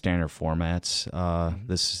to standard formats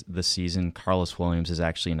this season, Carlos Williams is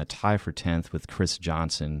actually in a tie for 10th with Chris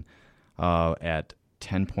Johnson at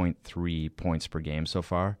 10.3 points per game so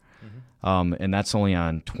far. And that's only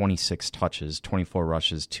on 26 touches, 24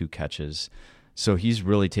 rushes, 2 catches. So he's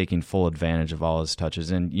really taking full advantage of all his touches.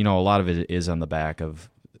 And, a lot of it is on the back of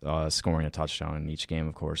scoring a touchdown in each game,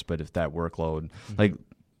 of course. But if that workload, like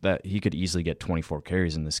that, he could easily get 24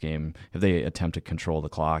 carries in this game if they attempt to control the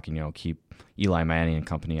clock and, keep Eli Manning and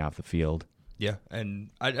company off the field. Yeah,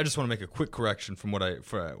 and I just want to make a quick correction from what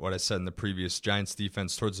I said in the previous. Giants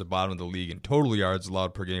defense towards the bottom of the league in total yards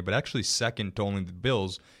allowed per game, but actually second to only the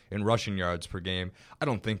Bills in rushing yards per game. I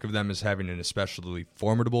don't think of them as having an especially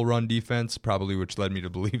formidable run defense, probably, which led me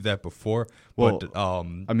to believe that before. Well,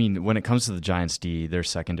 when it comes to the Giants D, their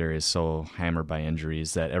secondary is so hammered by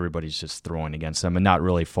injuries that everybody's just throwing against them and not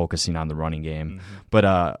really focusing on the running game.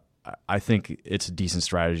 But I think it's a decent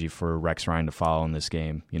strategy for Rex Ryan to follow in this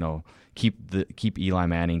game. Keep Eli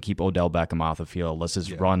Manning, keep Odell Beckham off the field. Let's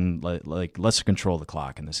just run, let's control the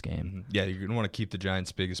clock in this game. Yeah, you're going to want to keep the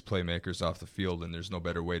Giants' biggest playmakers off the field, and there's no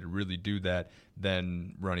better way to really do that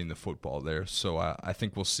than running the football there. So I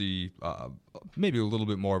think we'll see maybe a little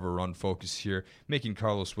bit more of a run focus here, making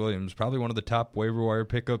Carlos Williams probably one of the top waiver wire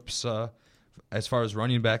pickups as far as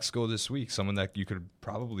running backs go this week. Someone that you could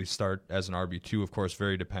probably start as an RB2, of course,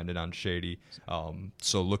 very dependent on Shady.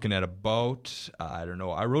 So looking at about, I don't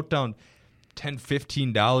know, I wrote down $10,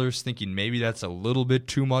 $15, thinking maybe that's a little bit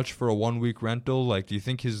too much for a 1-week rental. Like, do you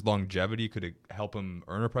think his longevity could help him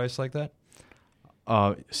earn a price like that?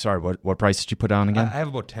 Sorry, what price did you put down again? I have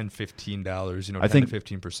about $10, $15, I think 10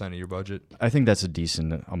 to 15% of your budget. I think that's a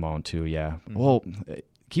decent amount too, yeah. Well,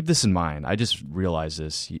 keep this in mind. I just realized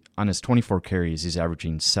this. On his 24 carries, he's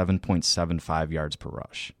averaging 7.75 yards per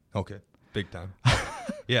rush. Okay, big time.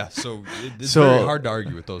 Yeah, so it's very hard to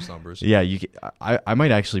argue with those numbers. Yeah, I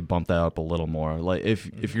might actually bump that up a little more. Like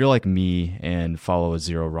if you're like me and follow a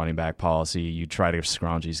zero running back policy, you try to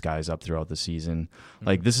scrounge these guys up throughout the season.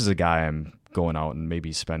 Like this is a guy I'm going out and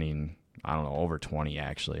maybe spending, I don't know, over 20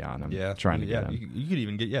 actually on him. Yeah, trying to get him. You could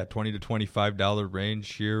even get $20 to $25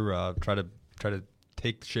 range here. Try to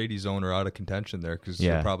take Shady's owner out of contention there because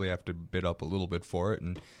you'll probably have to bid up a little bit for it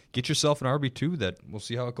and get yourself an RB2 that we'll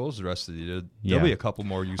see how it goes the rest of the year. There'll be a couple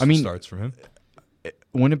more useful starts from him.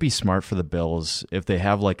 Wouldn't it be smart for the Bills if they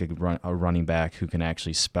have like a running back who can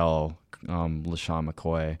actually spell LaShawn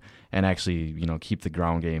McCoy and actually keep the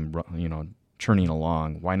ground game churning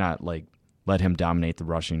along? Why not let him dominate the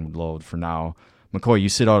rushing load for now? McCoy, you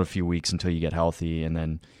sit out a few weeks until you get healthy, and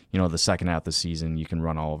then the second half of the season you can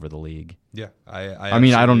run all over the league. Yeah, I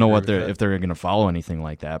mean, I don't know if they're going to follow anything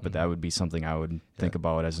like that, but that would be something I would think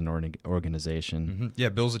about as an organization. Yeah,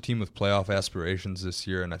 Bill's a team with playoff aspirations this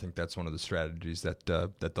year, and I think that's one of the strategies that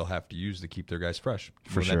they'll have to use to keep their guys fresh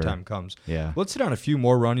when that time comes. Yeah. Let's hit on a few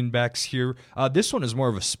more running backs here. This one is more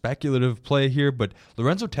of a speculative play here, but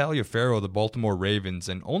Lorenzo Taliaferro of the Baltimore Ravens,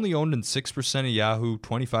 and only owned in 6% of Yahoo,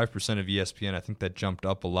 25% of ESPN. I think that jumped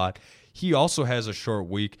up a lot. He also has a short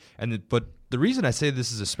week, but the reason I say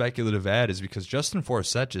this is a speculative ad is because Justin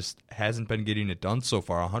Forsett just hasn't been getting it done so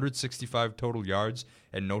far. 165 total yards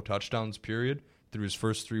and no touchdowns, period, through his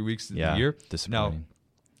first 3 weeks of the year. Disappointing.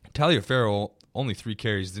 Now, Taliaferro, only 3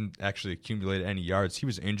 carries, didn't actually accumulate any yards. He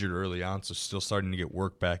was injured early on, so still starting to get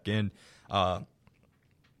work back in. Taliaferro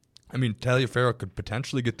could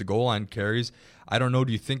potentially get the goal line carries. I don't know.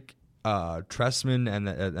 Do you think Trestman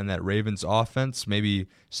and that Ravens offense maybe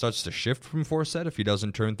starts to shift from Forsett if he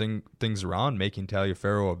doesn't turn things around, making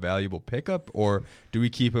Taliaferro a valuable pickup, or do we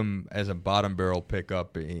keep him as a bottom barrel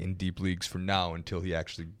pickup in deep leagues for now until he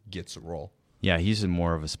actually gets a role? Yeah, he's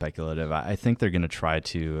more of a speculative. I think they're going to try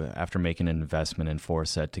to, after making an investment in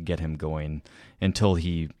Forsett, to get him going until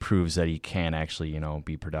he proves that he can actually,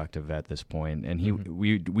 be productive at this point. And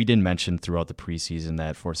we did mention throughout the preseason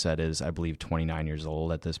that Forsett is, I believe, 29 years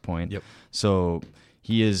old at this point. Yep. So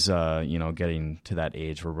he is, getting to that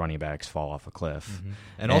age where running backs fall off a cliff. Mm-hmm.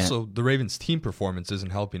 And also, the Ravens' team performance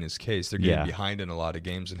isn't helping his case. They're getting behind in a lot of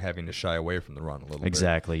games and having to shy away from the run a little bit.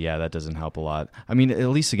 Exactly, yeah, that doesn't help a lot. I mean, at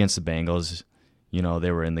least against the Bengals,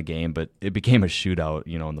 they were in the game, but it became a shootout,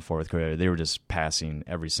 in the fourth quarter. They were just passing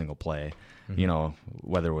every single play,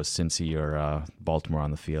 whether it was Cincy or Baltimore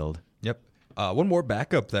on the field. Yep. One more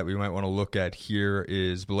backup that we might want to look at here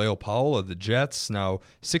is Bilal Powell of the Jets. Now,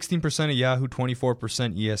 16% of Yahoo,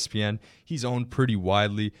 24% ESPN. He's owned pretty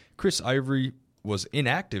widely. Chris Ivory was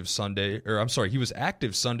inactive Sunday, he was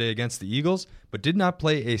active Sunday against the Eagles, but did not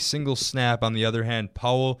play a single snap. On the other hand,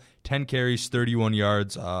 Powell, 10 carries, 31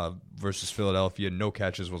 yards versus Philadelphia. No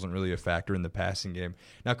catches, wasn't really a factor in the passing game.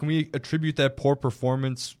 Now, can we attribute that poor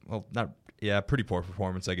performance, pretty poor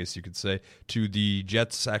performance, I guess you could say, to the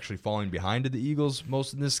Jets actually falling behind to the Eagles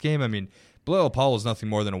most in this game? I mean, Bilal Powell is nothing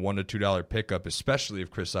more than a $1 to $2 pickup, especially if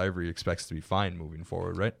Chris Ivory expects to be fine moving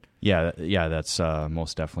forward, right? Yeah, that's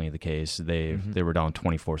most definitely the case. They were down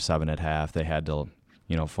 24-7 at half. They had to,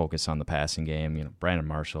 focus on the passing game. Brandon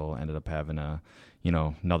Marshall ended up having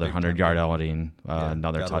another 100-yard outing,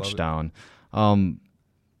 another touchdown.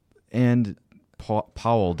 And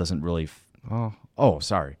Powell doesn't really.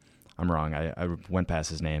 Sorry. I'm wrong. I went past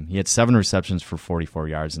his name. He had 7 receptions for 44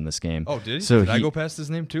 yards in this game. Oh, did he? So did I go past his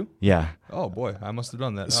name too? Yeah. Oh boy, I must have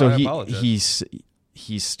done that. So I apologize.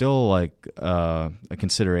 he's still like a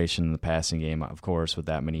consideration in the passing game, of course. With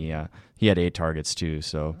that many, he had 8 targets too.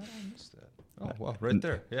 So. Oh well, right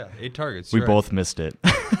there. Yeah, 8 targets. We both missed it.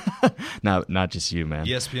 Not just you, man.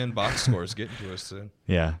 ESPN box scores getting to us soon.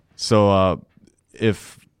 Yeah. So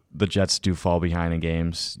if the Jets do fall behind in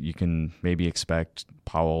games, you can maybe expect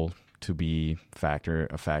Powell to be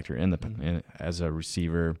a factor in as a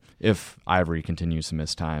receiver if Ivory continues to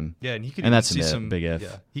miss time. Yeah, and he could that's see some big if.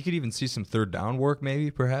 Yeah, he could even see some third down work maybe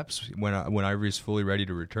perhaps when Ivory's fully ready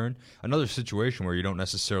to return. Another situation where you don't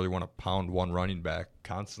necessarily want to pound one running back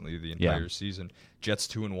constantly the entire season. Jets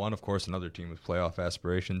 2-1, of course, another team with playoff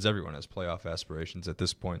aspirations. Everyone has playoff aspirations at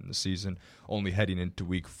this point in the season, only heading into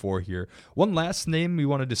week 4 here. One last name we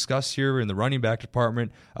want to discuss here in the running back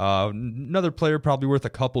department, another player probably worth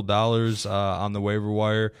a couple dollars on the waiver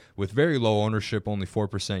wire with very low ownership, only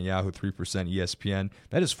 4% Yahoo, 3% ESPN.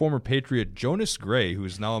 That is former Patriot Jonas Gray, who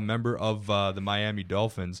is now a member of the Miami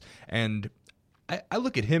Dolphins. And I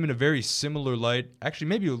look at him in a very similar light, actually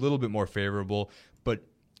maybe a little bit more favorable, but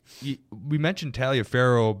we mentioned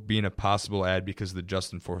Taliaferro being a possible ad because of the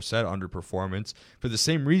Justin Forsett underperformance. For the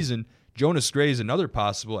same reason, Jonas Gray is another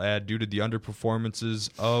possible ad due to the underperformances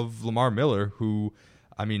of Lamar Miller,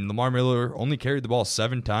 Lamar Miller only carried the ball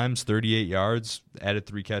 7 times, 38 yards, added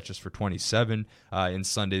 3 catches for 27 in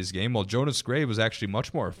Sunday's game, while Jonas Gray was actually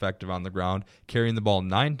much more effective on the ground, carrying the ball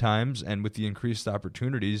 9 times, and with the increased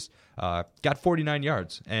opportunities, got 49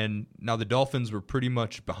 yards. And now the Dolphins were pretty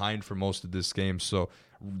much behind for most of this game, so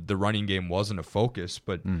the running game wasn't a focus,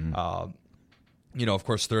 but of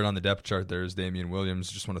course, third on the depth chart there is Damian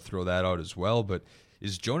Williams. Just want to throw that out as well. But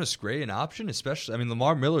is Jonas Gray an option? Especially,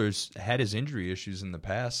 Lamar Miller's had his injury issues in the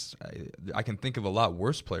past. I can think of a lot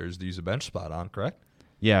worse players to use a bench spot on. Correct?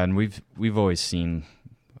 Yeah, and we've always seen,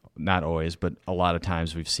 not always, but a lot of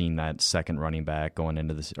times we've seen that second running back going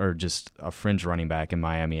into this, or just a fringe running back in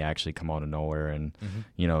Miami actually come out of nowhere and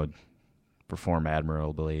perform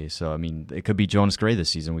admirably. So it could be Jonas Gray this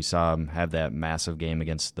season. We saw him have that massive game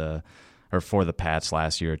for the Pats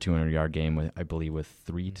last year, a 200-yard game with, I believe, with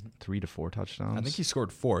 3 to 4 touchdowns. I think he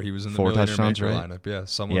scored 4. He was in the 4 touchdowns, right? lineup. Yeah,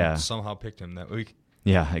 someone somehow picked him that week.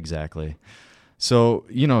 Yeah, exactly. So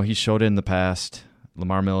he showed it in the past.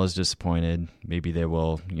 Lamar Miller is disappointed. Maybe they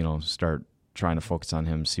will, start trying to focus on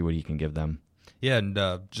him, see what he can give them. Yeah, and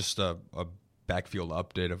just a backfield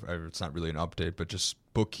update. It's not really an update, but just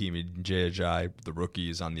Bookkeeping Jai, the rookie,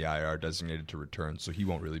 is on the IR, designated to return, so he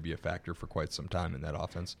won't really be a factor for quite some time in that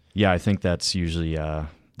offense. Yeah, I think that's usually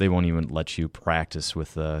they won't even let you practice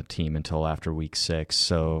with the team until after week 6.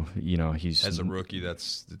 So he's as a rookie,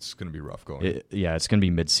 it's going to be rough going. It's going to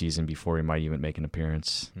be mid-season before he might even make an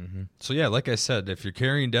appearance. Mm-hmm. So yeah, like I said, if you're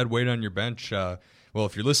carrying dead weight on your bench. Well,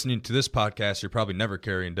 if you're listening to this podcast, you're probably never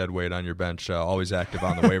carrying dead weight on your bench, always active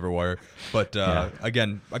on the waiver wire. But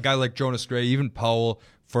again, a guy like Jonas Gray, even Powell,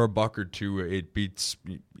 for $1 or $2, it beats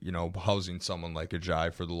housing someone like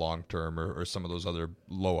Ajayi for the long term, or some of those other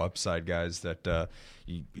low upside guys that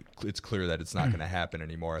it's clear that it's not going to happen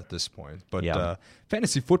anymore at this point. But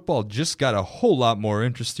fantasy football just got a whole lot more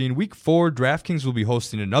interesting. Week 4, DraftKings will be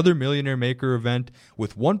hosting another Millionaire Maker event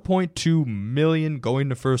with $1.2 million going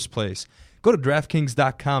to first place. Go to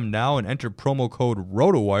DraftKings.com now and enter promo code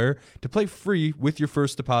ROTOWIRE to play free with your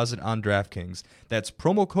first deposit on DraftKings. That's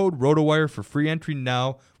promo code ROTOWIRE for free entry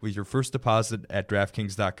now with your first deposit at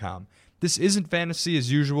DraftKings.com. This isn't fantasy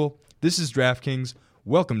as usual. This is DraftKings.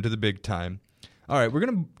 Welcome to the big time. All right, we're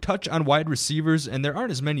going to touch on wide receivers, and there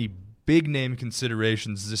aren't as many big name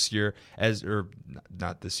considerations this year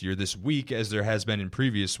this week as there has been in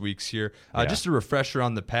previous weeks here. Just a refresher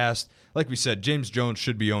on the past. Like we said, James Jones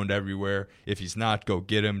should be owned everywhere. If he's not, go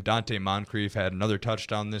get him. Dante Moncrief had another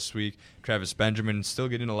touchdown this week. Travis Benjamin still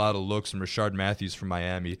getting a lot of looks, and Rashard Matthews from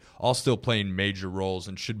Miami all still playing major roles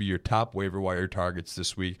and should be your top waiver wire targets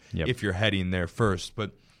this week if you're heading there first.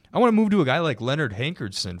 But I want to move to a guy like Leonard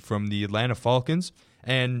Hankerson from the Atlanta Falcons,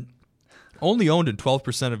 and only owned in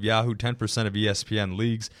 12% of Yahoo, 10% of ESPN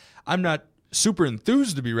leagues. I'm not super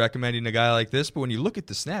enthused to be recommending a guy like this, but when you look at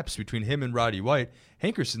the snaps between him and Roddy White,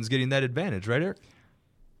 Hankerson's getting that advantage, right, Eric?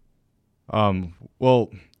 Well,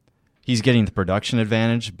 he's getting the production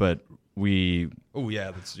advantage, but we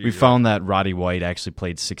found that Roddy White actually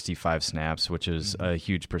played 65 snaps, which is a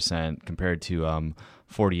huge percent compared to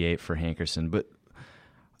 48 for Hankerson. But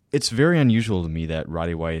it's very unusual to me that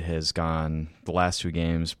Roddy White has gone the last two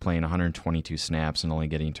games playing 122 snaps and only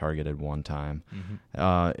getting targeted one time.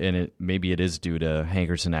 And maybe it is due to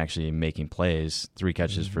Hankerson actually making plays, 3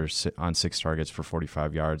 catches on 6 targets for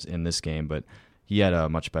 45 yards in this game, but he had a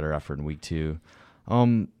much better effort in week 2. I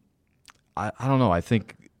don't know. I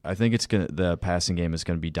think the passing game is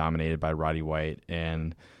going to be dominated by Roddy White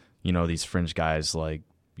and these fringe guys like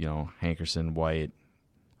Hankerson, White,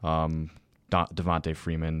 Devontae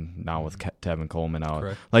Freeman now with Tevin Coleman out.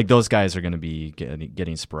 Correct. Like those guys are going to be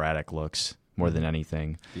getting sporadic looks more than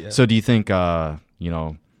anything. Yeah. So do you think what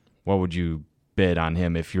would you bid on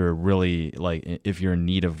him if you're really if you're in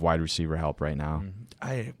need of wide receiver help right now?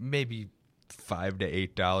 I maybe $5 to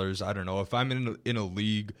 $8. I don't know. If I'm in a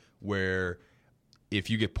league where if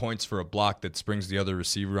you get points for a block that springs the other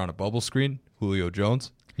receiver on a bubble screen, Julio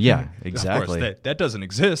Jones. Yeah, exactly. Of course, that doesn't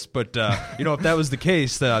exist, but if that was the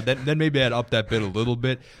case, then maybe I'd up that bid a little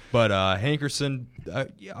bit. But Hankerson,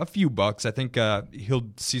 a few bucks. I think he'll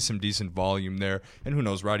see some decent volume there, and who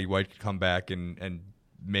knows, Roddy White could come back and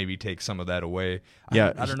maybe take some of that away.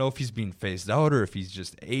 Yeah, I don't know if he's being phased out or if he's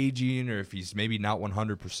just aging or if he's maybe not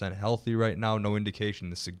 100% healthy right now. No indication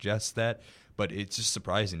to suggest that. But it's just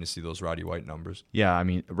surprising to see those Roddy White numbers. Yeah, I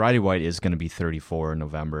mean, Roddy White is going to be 34 in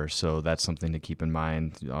November, so that's something to keep in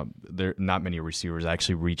mind. There not many receivers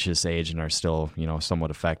actually reach this age and are still,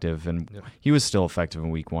 somewhat effective. And he was still effective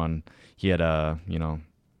in week 1. He had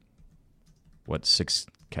 6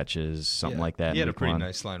 catches, something like that. He had a pretty 1.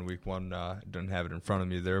 nice line week 1. Don't have it in front of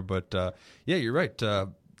me there, but you're right.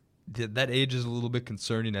 That age is a little bit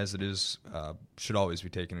concerning, as it is should always be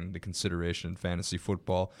taken into consideration in fantasy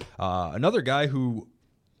football. Another guy who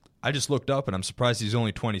I just looked up, and I'm surprised he's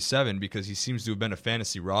only 27 because he seems to have been a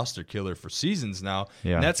fantasy roster killer for seasons now.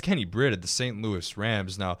 Yeah. And that's Kenny Britt at the St. Louis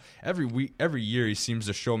Rams. Now, every year he seems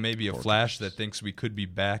to show maybe a flash that thinks we could be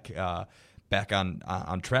back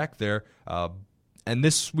on track there. And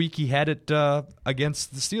this week he had it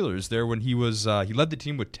against the Steelers there when he led the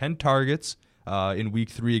team with 10 targets. In week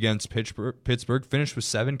 3 against Pittsburgh, finished with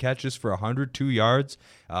 7 catches for 102 yards,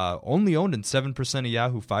 only owned in 7% of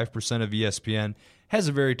Yahoo, 5% of ESPN, has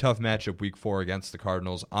a very tough matchup week 4 against the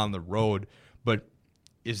Cardinals on the road. But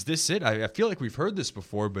is this it? I feel like we've heard this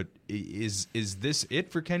before, but is this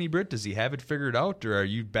it for Kenny Britt? Does he have it figured out, or are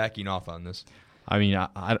you backing off on this? I mean,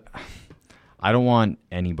 I don't want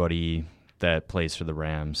anybody that plays for the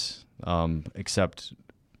Rams, except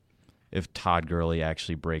if Todd Gurley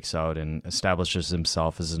actually breaks out and establishes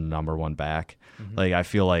himself as a number 1 back. Like, I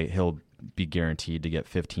feel like he'll be guaranteed to get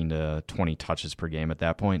 15 to 20 touches per game at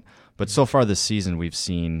that point. But so far this season, we've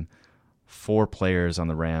seen 4 players on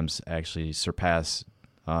the Rams actually surpass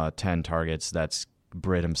 10 targets. That's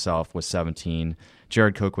Britt himself with 17,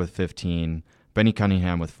 Jared Cook with 15, Benny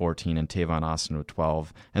Cunningham with 14, and Tavon Austin with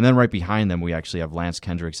 12. And then right behind them, we actually have Lance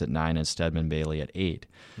Kendricks at 9 and Stedman Bailey at 8.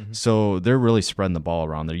 So they're really spreading the ball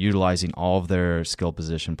around. They're utilizing all of their skill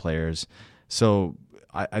position players. So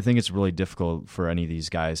I think it's really difficult for any of these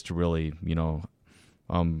guys to really,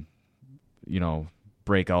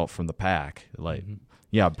 break out from the pack. Like,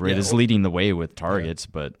 Britt is leading the way with targets,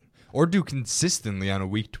 but or do consistently on a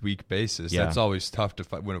week-to-week basis. Yeah. That's always tough to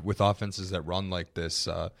find with offenses that run like this.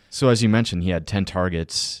 So as you mentioned, he had 10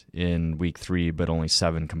 targets in week 3, but only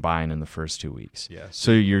 7 combined in the first 2 weeks. Yeah.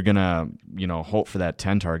 So you're going to, hope for that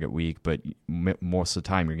 10-target week, but most of the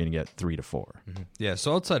time you're going to get 3 to 4. Yeah,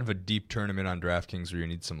 so outside of a deep tournament on DraftKings where you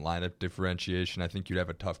need some lineup differentiation, I think you'd have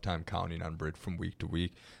a tough time counting on Britt from week to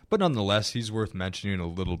week. but nonetheless, he's worth mentioning a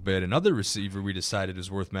little bit. Another receiver we decided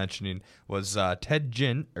is worth mentioning was Ted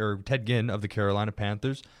Ginn of the Carolina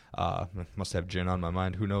Panthers. Must have Ginn on my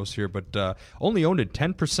mind, who knows here, but only owned at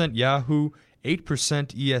 10% Yahoo, 8%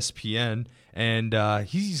 ESPN, and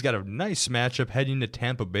he's got a nice matchup heading to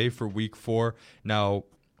Tampa Bay for Week 4. Now,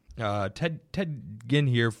 Ted Ginn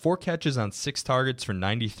here, 4 catches on 6 targets for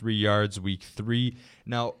 93 yards Week 3.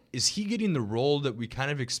 Now, is he getting the role that we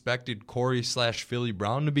kind of expected Corey/Philly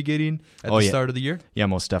Brown to be getting at the start of the year? Yeah,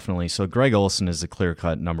 most definitely. So Greg Olsen is the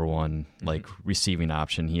clear-cut number one receiving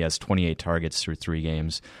option. He has 28 targets through 3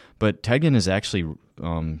 games. But Ted Ginn is actually,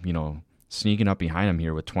 sneaking up behind him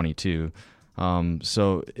here with 22.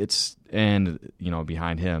 So it's, and,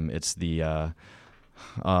 behind him, it's the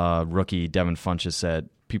rookie Devin Funchess that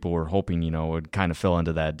people were hoping, would kind of fill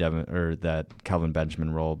into that that Kelvin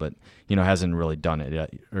Benjamin role, but, hasn't really done it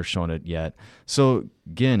yet, or shown it yet. So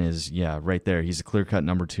Ginn is, right there. He's a clear-cut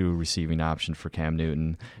number 2 receiving option for Cam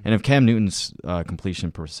Newton. And if Cam Newton's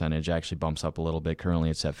completion percentage actually bumps up a little bit, currently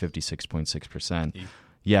it's at 56.6%.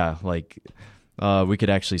 We could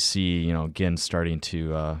actually see, Ginn starting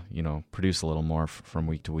to, produce a little more from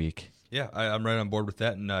week to week. Yeah, I'm right on board with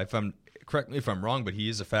that. And correct me if I'm wrong, but he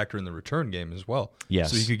is a factor in the return game as well.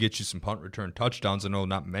 Yes. So he could get you some punt return touchdowns. I know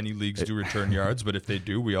not many leagues do return yards, but if they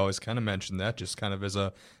do, we always kind of mention that just kind of as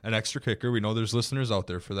an extra kicker. We know there's listeners out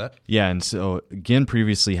there for that. Yeah, and so Ginn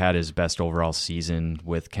previously had his best overall season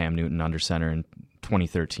with Cam Newton under center in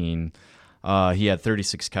 2013. He had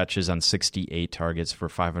 36 catches on 68 targets for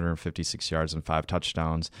 556 yards and 5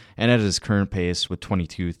 touchdowns. And at his current pace with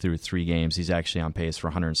 22 through 3 games, he's actually on pace for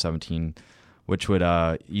 117, which would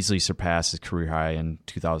easily surpass his career high in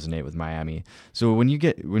 2008 with Miami. So when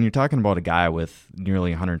you're talking about a guy with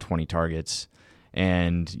nearly 120 targets,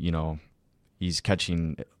 and he's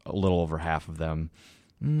catching a little over half of them,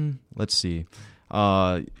 let's see,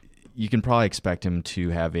 you can probably expect him to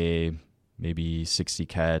have a maybe 65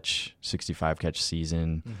 catch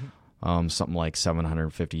season, something like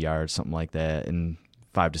 750 yards, something like that, and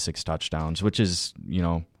 5 to 6 touchdowns, which is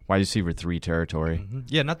wide receiver 3 territory. Mm-hmm.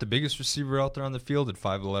 Yeah, not the biggest receiver out there on the field at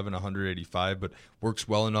 5'11", 185, but works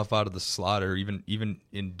well enough out of the slot or even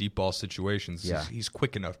in deep ball situations. Yeah. He's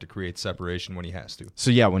quick enough to create separation when he has to.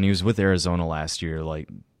 So when he was with Arizona last year,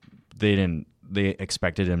 they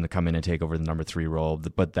expected him to come in and take over the number 3 role,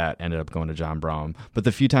 but that ended up going to John Brown. But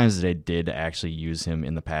the few times that they did actually use him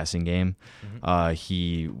in the passing game,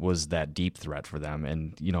 he was that deep threat for them.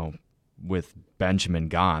 And, with Benjamin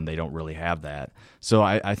gone, they don't really have that. So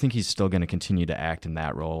I think he's still going to continue to act in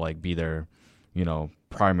that role, be their,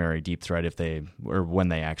 primary deep threat when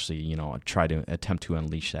they actually, try to attempt to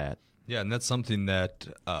unleash that. Yeah, and that's something that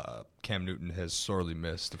Cam Newton has sorely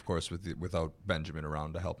missed, of course, without Benjamin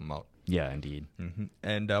around to help him out. Yeah, indeed. Mm-hmm.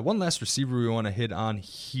 And one last receiver we want to hit on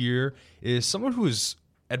here is someone who is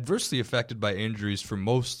adversely affected by injuries for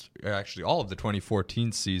all of the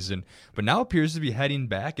 2014 season, but now appears to be heading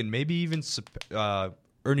back and maybe even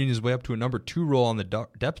earning his way up to a number 2 role on the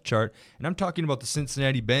depth chart. And I'm talking about the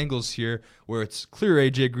Cincinnati Bengals here, where it's clear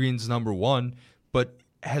A.J. Green's number 1, but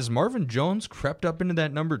has Marvin Jones crept up into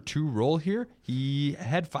that number 2 role here? He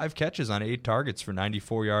had 5 catches on 8 targets for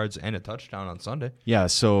 94 yards and a touchdown on Sunday. Yeah,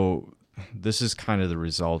 so this is kind of the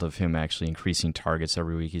result of him actually increasing targets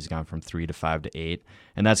every week. He's gone from 3 to 5 to 8,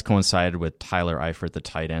 and that's coincided with Tyler Eifert, the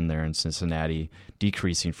tight end there in Cincinnati,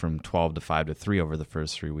 decreasing from 12 to 5 to 3 over the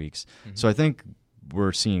first 3 weeks. Mm-hmm. So I think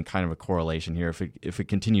we're seeing kind of a correlation here. If it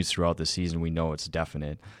continues throughout the season, we know it's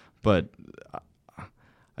definite. But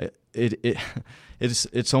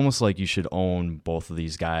it's almost like you should own both of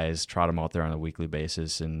these guys, trot them out there on a weekly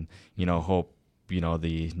basis, and hope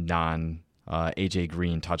the non AJ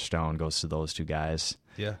Green touchdown goes to those 2 guys.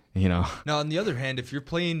 Yeah. Now, on the other hand, if you're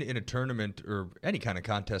playing in a tournament or any kind of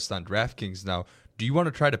contest on DraftKings now, do you want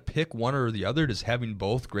to try to pick one or the other? Does having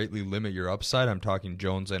both greatly limit your upside? I'm talking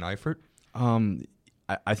Jones and Eifert.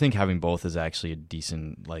 I think having both is actually a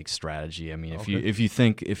decent strategy. I mean, if you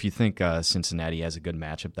think Cincinnati has a good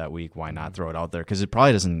matchup that week, why not throw it out there? Because it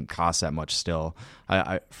probably doesn't cost that much still.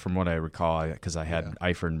 I from what I recall, because I had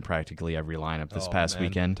Eifert in practically every lineup this past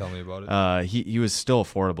weekend. Tell me about it. He was still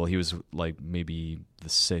affordable. He was maybe the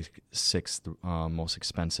sixth most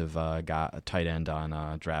expensive tight end on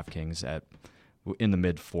DraftKings in the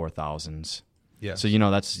mid 4,000s. Yeah. So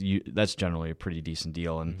that's generally a pretty decent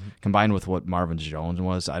deal, and combined with what Marvin Jones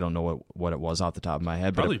was, I don't know what it was off the top of my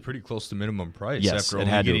head, probably pretty close to minimum price. Yes, after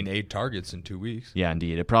only getting 8 targets in 2 weeks. Yeah,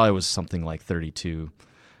 indeed, it probably was something like 32.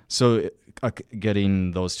 So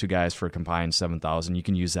getting those 2 guys for a combined 7,000, you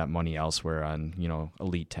can use that money elsewhere on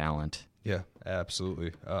elite talent. Yeah,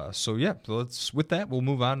 absolutely. So with that, we'll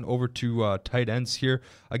move on over to tight ends here.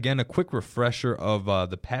 Again, a quick refresher of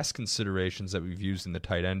the past considerations that we've used in the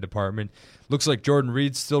tight end department. Looks like Jordan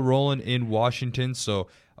Reed's still rolling in Washington, so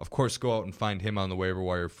of course go out and find him on the waiver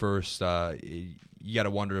wire first. You got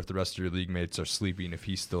to wonder if the rest of your league mates are sleeping, if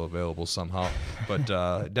he's still available somehow. But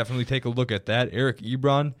definitely take a look at that. Eric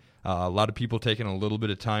Ebron. A lot of people taking a little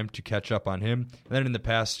bit of time to catch up on him. And then in the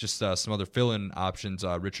past, just some other fill-in options.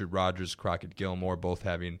 Richard Rodgers, Crockett Gilmore, both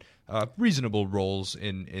having reasonable roles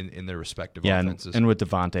in their respective offenses. And with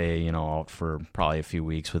Devontae, out for probably a few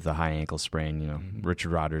weeks with a high ankle sprain,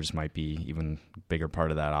 Richard Rodgers might be even bigger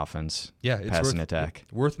part of that offense. Yeah, it's passing attack.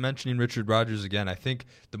 Worth mentioning Richard Rodgers again. I think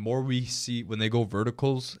the more we see when they go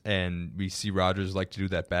verticals and we see Rodgers like to do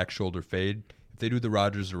that back shoulder fade, they do the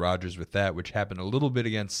Rodgers with that, which happened a little bit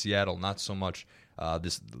against Seattle, not so much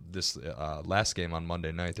this last game on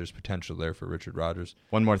Monday night. There's potential there for Richard Rodgers.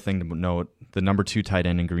 One more thing to note, the number 2 tight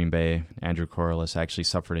end in Green Bay, Andrew Corliss, actually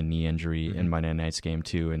suffered a knee injury in Monday night's game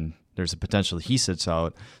too, and there's a potential he sits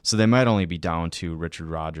out, so they might only be down to Richard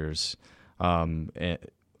Rodgers. I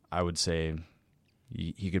would say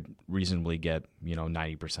he could reasonably get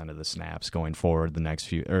 90% of the snaps going forward the next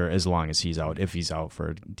few, or as long as he's out, if he's out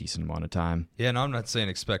for a decent amount of time. Yeah, and I'm not saying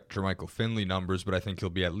expect Jermichael Finley numbers, but I think he'll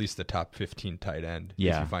be at least the top 15 tight end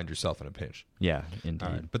if you find yourself in a pinch. Yeah, indeed.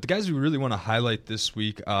 All right. But the guys we really want to highlight this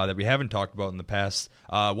week that we haven't talked about in the past,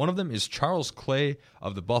 one of them is Charles Clay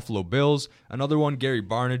of the Buffalo Bills. Another one, Gary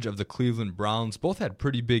Barnidge of the Cleveland Browns. Both had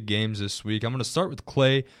pretty big games this week. I'm going to start with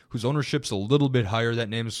Clay, whose ownership's a little bit higher. That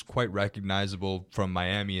name is quite recognizable from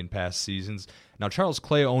Miami in past seasons. Now, Charles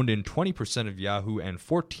Clay owned in 20% of Yahoo and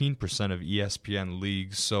 14% of ESPN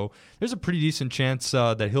leagues, so there's a pretty decent chance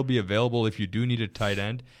that he'll be available if you do need a tight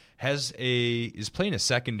end. Is playing a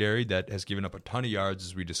secondary that has given up a ton of yards,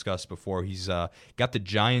 as we discussed before. He's got the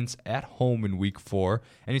Giants at home in Week 4,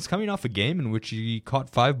 and he's coming off a game in which he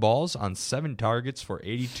caught 5 balls on 7 targets for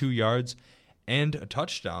 82 yards and a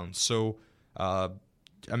touchdown. So,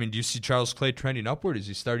 do you see Charles Clay trending upward? Is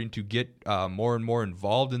he starting to get more and more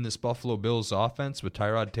involved in this Buffalo Bills offense with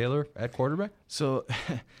Tyrod Taylor at quarterback? So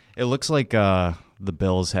it looks like the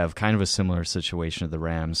Bills have kind of a similar situation to the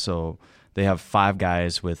Rams. So they have 5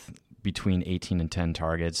 guys with between 18 and 10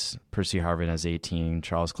 targets. Percy Harvin has 18,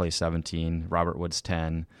 Charles Clay 17, Robert Woods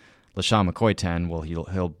 10, LaShawn McCoy 10. Well,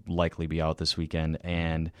 he'll likely be out this weekend,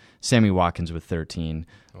 and Sammy Watkins with 13.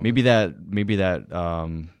 Okay.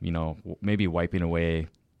 Maybe wiping away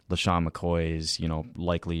LaShawn McCoy's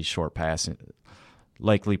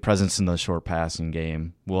likely presence in the short passing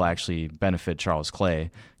game will actually benefit Charles Clay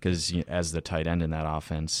because as the tight end in that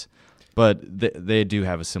offense. But they do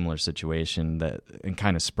have a similar situation and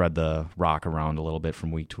kind of spread the rock around a little bit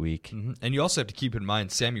from week to week. Mm-hmm. And you also have to keep in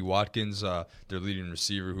mind Sammy Watkins, their leading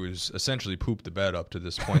receiver, who has essentially pooped the bed up to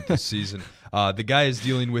this point this season. The guy is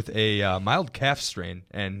dealing with a mild calf strain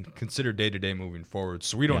and considered day-to-day moving forward.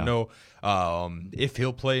 So we don't know if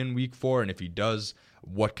he'll play in Week 4, and if he does,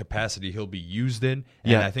 what capacity he'll be used in.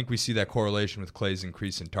 And I think we see that correlation with Clay's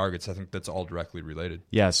increase in targets. I think that's all directly related.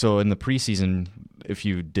 Yeah, so in the preseason, if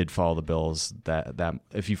you did follow the Bills,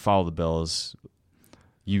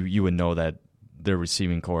 you would know that their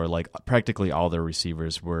receiving core, like practically all their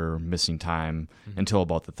receivers, were missing time until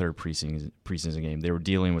about the third preseason game. They were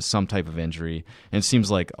dealing with some type of injury, and it seems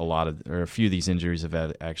like a few of these injuries have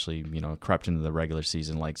actually crept into the regular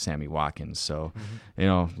season, like Sammy Watkins. So,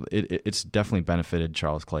 it's definitely benefited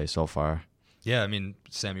Charles Clay so far. Yeah,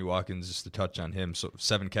 Sammy Watkins, just to touch on him, so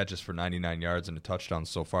 7 catches for 99 yards and a touchdown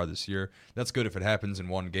so far this year. That's good if it happens in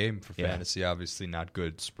one game for fantasy. Obviously not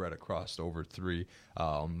good spread across over 3. I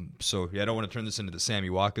don't want to turn this into the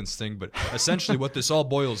Sammy Watkins thing, but essentially what this all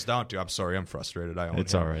boils down to, I'm sorry, I'm frustrated.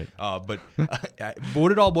 It's all right. But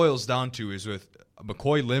what it all boils down to is with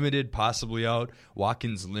McCoy limited, possibly out,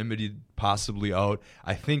 Watkins limited, possibly out,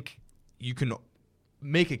 I think you can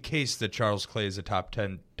make a case that Charles Clay is a top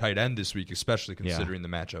 10 tight end this week, especially considering the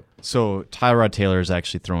matchup. So Tyrod Taylor is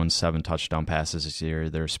actually throwing 7 touchdown passes this year.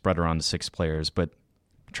 They're spread around to 6 players, but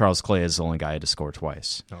Charles Clay is the only guy to score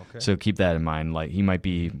twice. Okay. So keep that in mind. Like, he might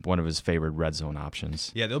be one of his favorite red zone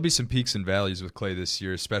options. Yeah, there'll be some peaks and valleys with Clay this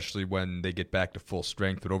year, especially when they get back to full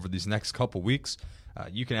strength. But over these next couple weeks,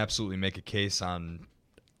 you can absolutely make a case on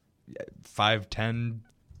 $5, $10,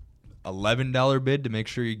 $11 bid to make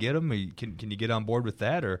sure you get him. Can you get on board with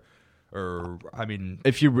that, or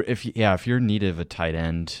if you're in need of a tight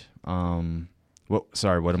end, what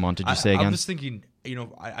amount did you say again? I'm just thinking,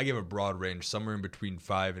 I give a broad range, somewhere in between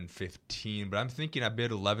 5 and 15, but I'm thinking I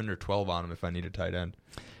bid 11 or 12 on him if I need a tight end.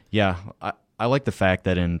 Yeah, I like the fact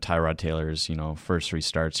that in Tyrod Taylor's, first 3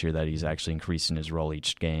 starts here that he's actually increasing his role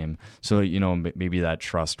each game. So, maybe that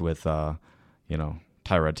trust with,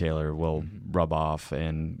 Tyrod Taylor will rub off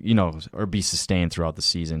and, or be sustained throughout the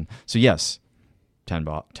season. So, yes,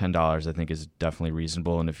 $10 I think is definitely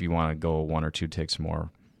reasonable. And if you want to go 1 or 2 ticks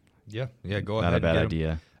more, go ahead. Not a bad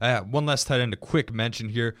idea. One last tight end, a quick mention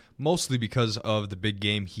here, mostly because of the big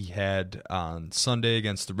game he had on Sunday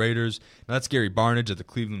against the Raiders. Now, that's Gary Barnidge at the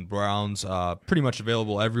Cleveland Browns, pretty much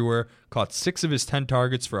available everywhere. Caught 6 of his 10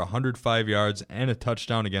 targets for 105 yards and a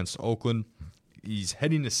touchdown against Oakland. He's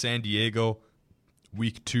heading to San Diego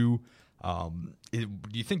week 2. Do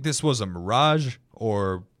you think this was a mirage,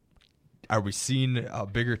 or are we seeing a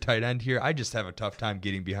bigger tight end here? I just have a tough time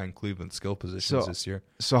getting behind Cleveland's skill positions this year.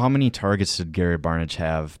 So how many targets did Gary Barnidge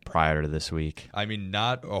have prior to this week? I mean,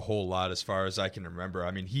 not a whole lot as far as I can remember.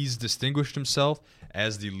 I mean, he's distinguished himself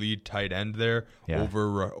as the lead tight end there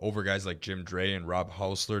over guys like Jim Dre and Rob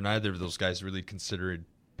Hausler. Neither of those guys really considered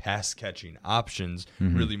pass-catching options,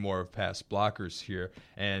 really more of pass blockers here.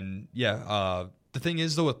 And, the thing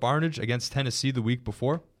is, though, with Barnidge against Tennessee the week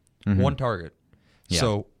before, 1 target. Yeah.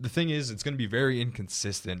 So the thing is, it's going to be very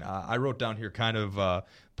inconsistent. I wrote down here, kind of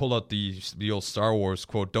pulled out the old Star Wars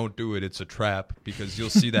quote, "Don't do it, it's a trap," because you'll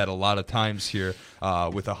see that a lot of times here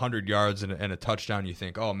with 100 yards and a touchdown. You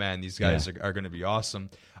think, oh, man, these guys are going to be awesome.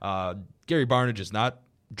 Gary Barnidge is not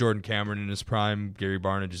Jordan Cameron in his prime. Gary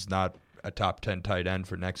Barnidge is not a top 10 tight end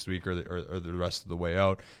for next week or the rest of the way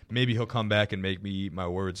out. Maybe he'll come back and make me eat my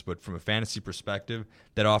words, but from a fantasy perspective,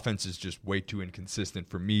 that offense is just way too inconsistent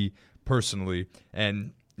for me personally.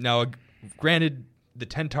 And now, granted, the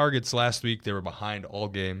 10 targets last week, they were behind all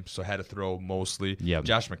game, so had to throw mostly. Yep.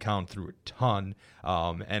 Josh McCown threw a ton.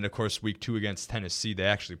 And, of course, week 2 against Tennessee, they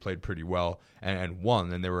actually played pretty well and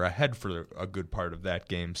won, and they were ahead for a good part of that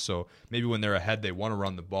game. So maybe when they're ahead, they want to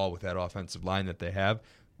run the ball with that offensive line that they have.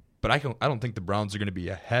 But I don't think the Browns are going to be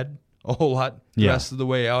ahead a whole lot the rest of the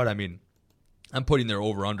way out. I mean, I'm putting their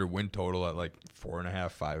over-under win total at like 4.5,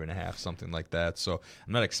 5.5, something like that. So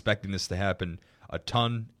I'm not expecting this to happen a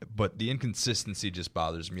ton, but the inconsistency just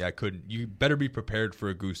bothers me. You better be prepared for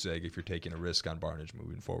a goose egg if you're taking a risk on Barnidge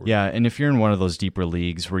moving forward. Yeah, and if you're in one of those deeper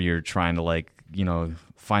leagues where you're trying to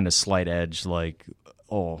find a slight edge, like,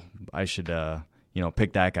 oh, I should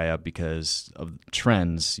pick that guy up because of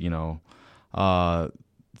trends,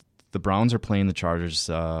 the Browns are playing the Chargers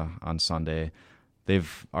on Sunday.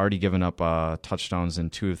 They've already given up touchdowns in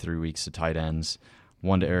 2 of 3 weeks to tight ends.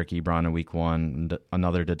 1 to Eric Ebron in week 1, and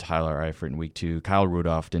another to Tyler Eifert in week 2. Kyle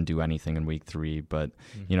Rudolph didn't do anything in week 3, but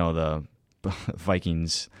the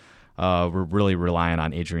Vikings were really relying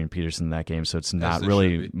on Adrian Peterson in that game, so it's not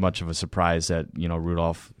really much of a surprise that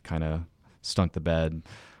Rudolph kind of stunk the bed.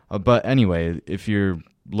 But anyway, if you're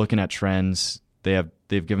looking at trends, they've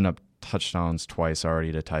given up touchdowns twice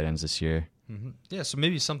already to tight ends this year. Yeah, so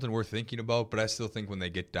maybe something worth thinking about, but I still think when they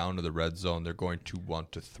get down to the red zone, they're going to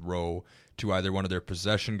want to throw to either one of their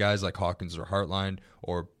possession guys like Hawkins or Hartline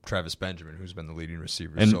or Travis Benjamin, who's been the leading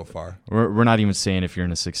receiver so far. We're not even saying if you're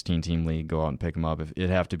in a 16-team league, go out and pick him up. It'd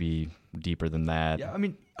have to be deeper than that. Yeah, I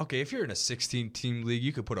mean, okay, if you're in a 16-team league,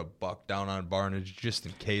 you could put a buck down on Barnidge just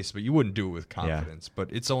in case, but you wouldn't do it with confidence. Yeah.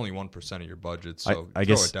 But it's only 1% of your budget, so I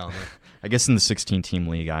throw guess, it down there. I guess in the 16-team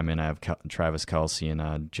league I'm in, I have Travis Kelce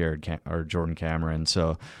and Jordan Cameron,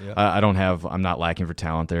 so I'm not lacking for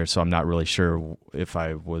talent there, so I'm not really sure if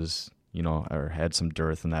I was or had some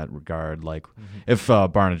dearth in that regard, like if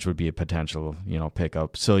Barnidge would be a potential,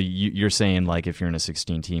 pickup. So you're saying, like, if you're in a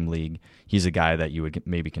 16-team league, he's a guy that you would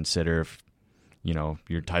maybe consider if,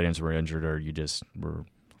 your tight ends were injured or you just were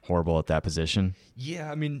horrible at that position?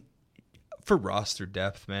 Yeah, I mean, for roster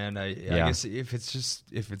depth, man, I guess if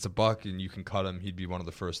it's a buck and you can cut him, he'd be one of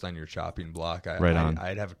the first on your chopping block.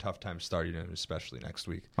 I'd have a tough time starting him, especially next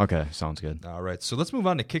week. Okay, sounds good. All right, so let's move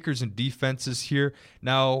on to kickers and defenses here.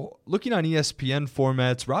 Now, looking on ESPN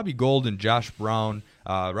formats, Robbie Gould and Josh Brown,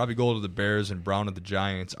 Robbie Gould of the Bears and Brown of the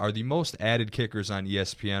Giants, are the most added kickers on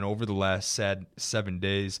ESPN over the last 7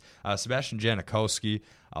 days. Sebastian Janikowski,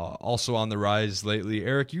 also on the rise lately.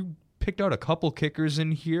 Eric, you picked out a couple kickers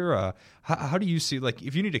in here. How do you see, like,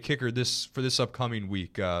 if you need a kicker for this upcoming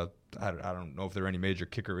week? I don't know if there are any major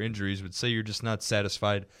kicker injuries, but say you're just not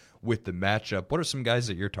satisfied with the matchup. What are some guys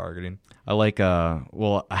that you're targeting? I liked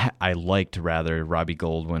rather Robbie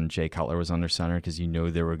Gould when Jay Cutler was under center because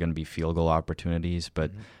there were going to be field goal opportunities.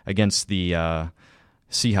 But against the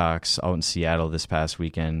Seahawks out in Seattle this past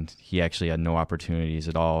weekend, he actually had no opportunities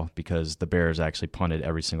at all because the Bears actually punted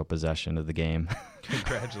every single possession of the game.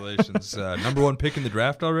 Congratulations. Number 1 pick in the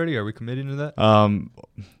draft already? Are we committing to that?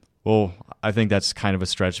 Well, I think that's kind of a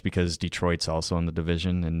stretch because Detroit's also in the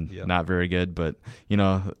division and not very good, but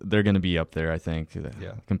they're going to be up there, I think,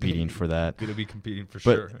 competing for that. Going to be competing for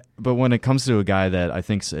sure. But when it comes to a guy that I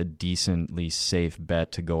think's a decently safe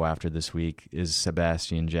bet to go after this week is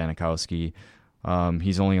Sebastian Janikowski.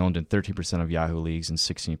 He's only owned in 13% of Yahoo leagues and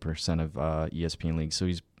 16% of ESPN leagues, so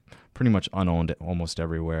he's pretty much unowned almost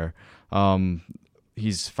everywhere.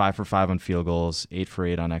 He's 5 for 5 on field goals, 8 for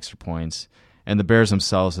 8 on extra points. And the Bears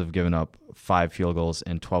themselves have given up 5 field goals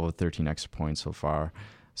and 12 of 13 extra points so far.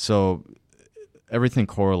 So everything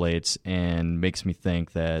correlates and makes me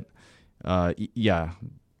think that, I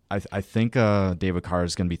think David Carr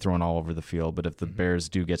is going to be thrown all over the field. But if the Bears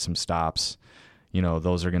do get some stops,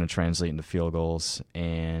 those are going to translate into field goals.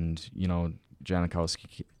 And,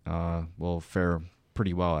 Janikowski will fare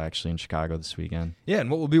pretty well, actually, in Chicago this weekend. Yeah, and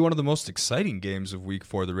what will be one of the most exciting games of Week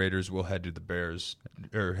 4, the Raiders will head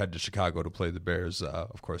to Chicago to play the Bears.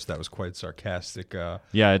 Of course, that was quite sarcastic.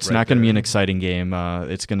 It's not going to be an exciting game.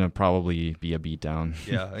 It's going to probably be a beatdown.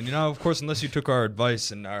 Yeah, and of course, unless you took our advice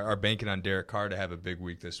and are banking on Derek Carr to have a big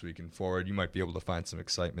week this week and forward, you might be able to find some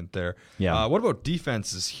excitement there. Yeah. What about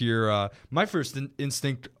defenses here? My first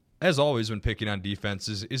instinct, as always, when picking on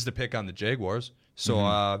defenses, is to pick on the Jaguars. So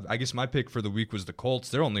I guess my pick for the week was the Colts.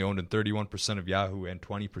 They're only owned in 31% of Yahoo and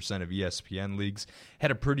 20% of ESPN leagues.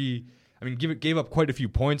 Had gave up quite a few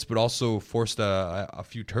points, but also forced a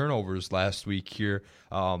few turnovers last week here.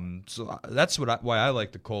 So that's why I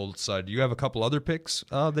like the Colts. Do you have a couple other picks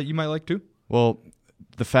that you might like too? Well,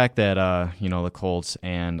 the fact that the Colts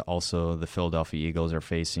and also the Philadelphia Eagles are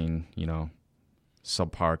facing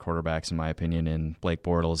subpar quarterbacks, in my opinion, in Blake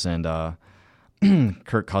Bortles and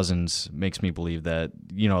Kirk Cousins makes me believe that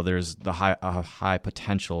there's a high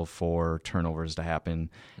potential for turnovers to happen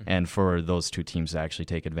and for those two teams to actually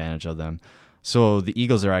take advantage of them. So the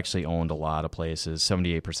Eagles are actually owned a lot of places,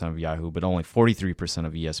 78% of Yahoo, but only 43%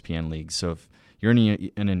 of ESPN leagues. So if you're in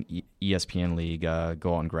an ESPN league,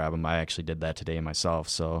 go out and grab them. I actually did that today myself.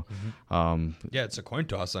 So, it's a coin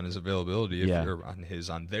toss on his availability. If you're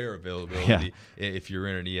on their availability, if you're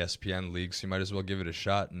in an ESPN league, so you might as well give it a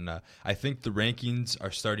shot. And I think the rankings are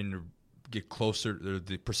starting to get closer.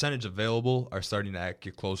 The percentage available are starting to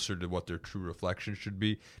get closer to what their true reflection should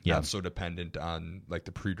be. Not so dependent on like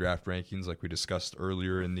the pre-draft rankings, like we discussed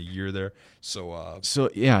earlier in the year there. So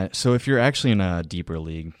if you're actually in a deeper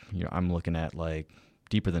league, I'm looking at like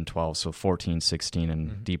deeper than 12, so 14, 16,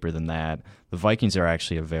 and deeper than that. The Vikings are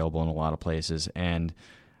actually available in a lot of places, and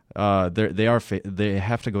they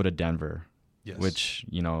have to go to Denver, which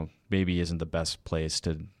maybe isn't the best place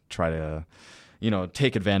to try to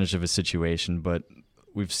take advantage of a situation, but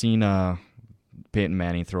we've seen Peyton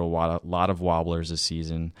Manning throw a lot of wobblers this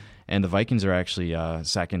season, and the Vikings are actually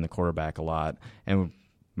sacking the quarterback a lot, and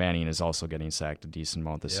Manning is also getting sacked a decent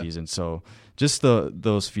amount this season. So just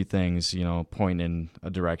those few things, point in a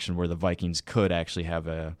direction where the Vikings could actually have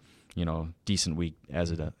a decent week as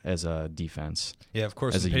a defense. Yeah, of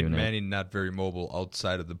course. Peyton Manning not very mobile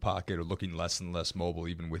outside of the pocket, or looking less and less mobile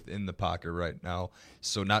even within the pocket right now.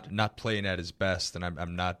 So not playing at his best, and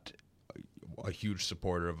I'm not a huge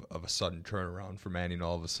supporter of a sudden turnaround for Manning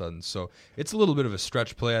all of a sudden. So it's a little bit of a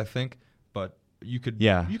stretch play, I think, but you could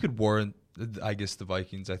warrant, I guess, the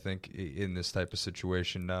Vikings, I think, in this type of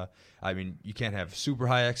situation. You can't have super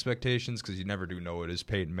high expectations because you never do know it is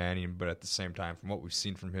Peyton Manning, but at the same time, from what we've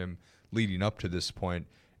seen from him leading up to this point,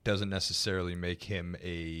 doesn't necessarily make him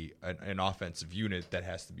an offensive unit that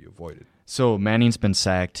has to be avoided. So Manning's been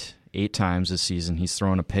sacked 8 times this season. He's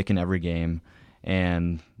thrown a pick in every game,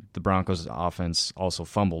 and the Broncos' offense also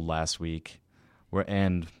fumbled last week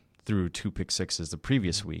and threw 2 pick sixes the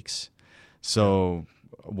previous weeks. So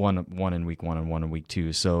one in week 1 and one in week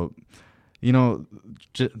 2. So,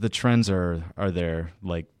 the trends are there.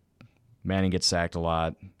 Like, Manning gets sacked a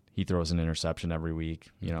lot. He throws an interception every week.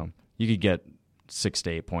 You could get 6 to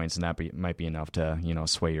 8 points, and that might be enough to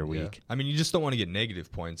sway your week. You just don't want to get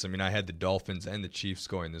negative points. I had the Dolphins and the Chiefs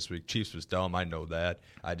going this week. Chiefs was dumb, I know that.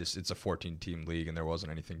 It's a 14-team league, and there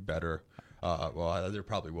wasn't anything better. There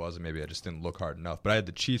probably was, and maybe I just didn't look hard enough. But I had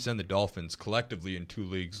the Chiefs and the Dolphins collectively in 2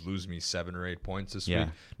 leagues lose me 7 or 8 points this week.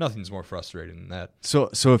 Nothing's more frustrating than that. So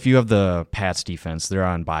if you have the Pats defense, they're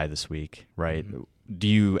on bye this week, right? Mm-hmm. Do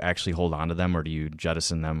you actually hold on to them, or do you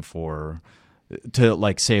jettison them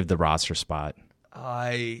to save the roster spot?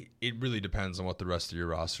 It really depends on what the rest of your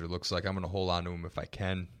roster looks like. I'm going to hold on to them if I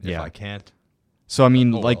can. If I can't. So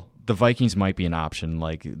the Vikings might be an option.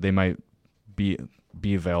 Like, they might be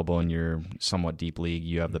available in your somewhat deep league.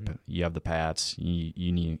 You have the Pats.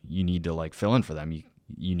 You need to fill in for them.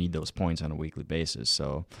 you need those points on a weekly basis.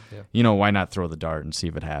 So, Yeah. Why not throw the dart and see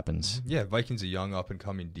if it happens? Yeah, Vikings a young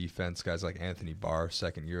up-and-coming defense. Guys like Anthony Barr,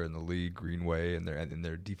 second year in the league, Greenway, and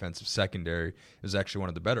their defensive secondary is actually one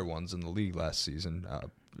of the better ones in the league last season.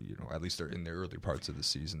 At least they're in the early parts of the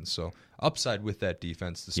season. So upside with that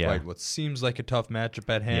defense, despite what seems like a tough matchup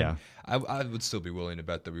at hand. Yeah. I would still be willing to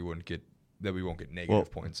bet that we won't get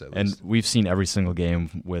negative points at least. And we've seen every single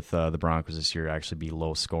game with the Broncos this year actually be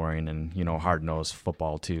low scoring and hard-nosed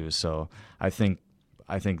football too. So I think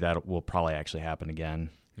that will probably actually happen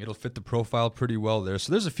again. It'll fit the profile pretty well there.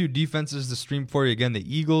 So there's a few defenses to stream for you. Again,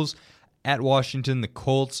 the Eagles at Washington, the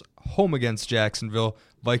Colts home against Jacksonville,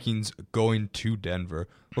 Vikings going to Denver.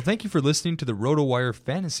 Well, thank you for listening to the RotoWire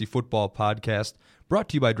Fantasy Football Podcast, brought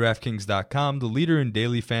to you by DraftKings.com, the leader in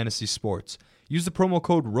daily fantasy sports. Use the promo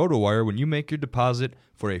code RotoWire when you make your deposit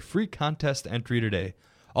for a free contest entry today.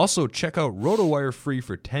 Also, check out RotoWire free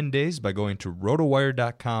for 10 days by going to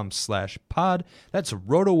rotowire.com/pod. That's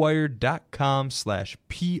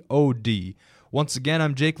rotowire.com/pod. Once again,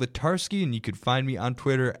 I'm Jake Letarski, and you can find me on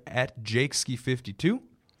Twitter at JakeSki52.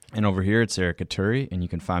 And over here, it's Eric Katuri, and you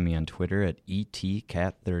can find me on Twitter at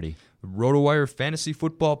ETCat30. The RotoWire Fantasy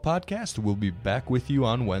Football Podcast will be back with you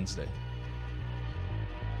on Wednesday.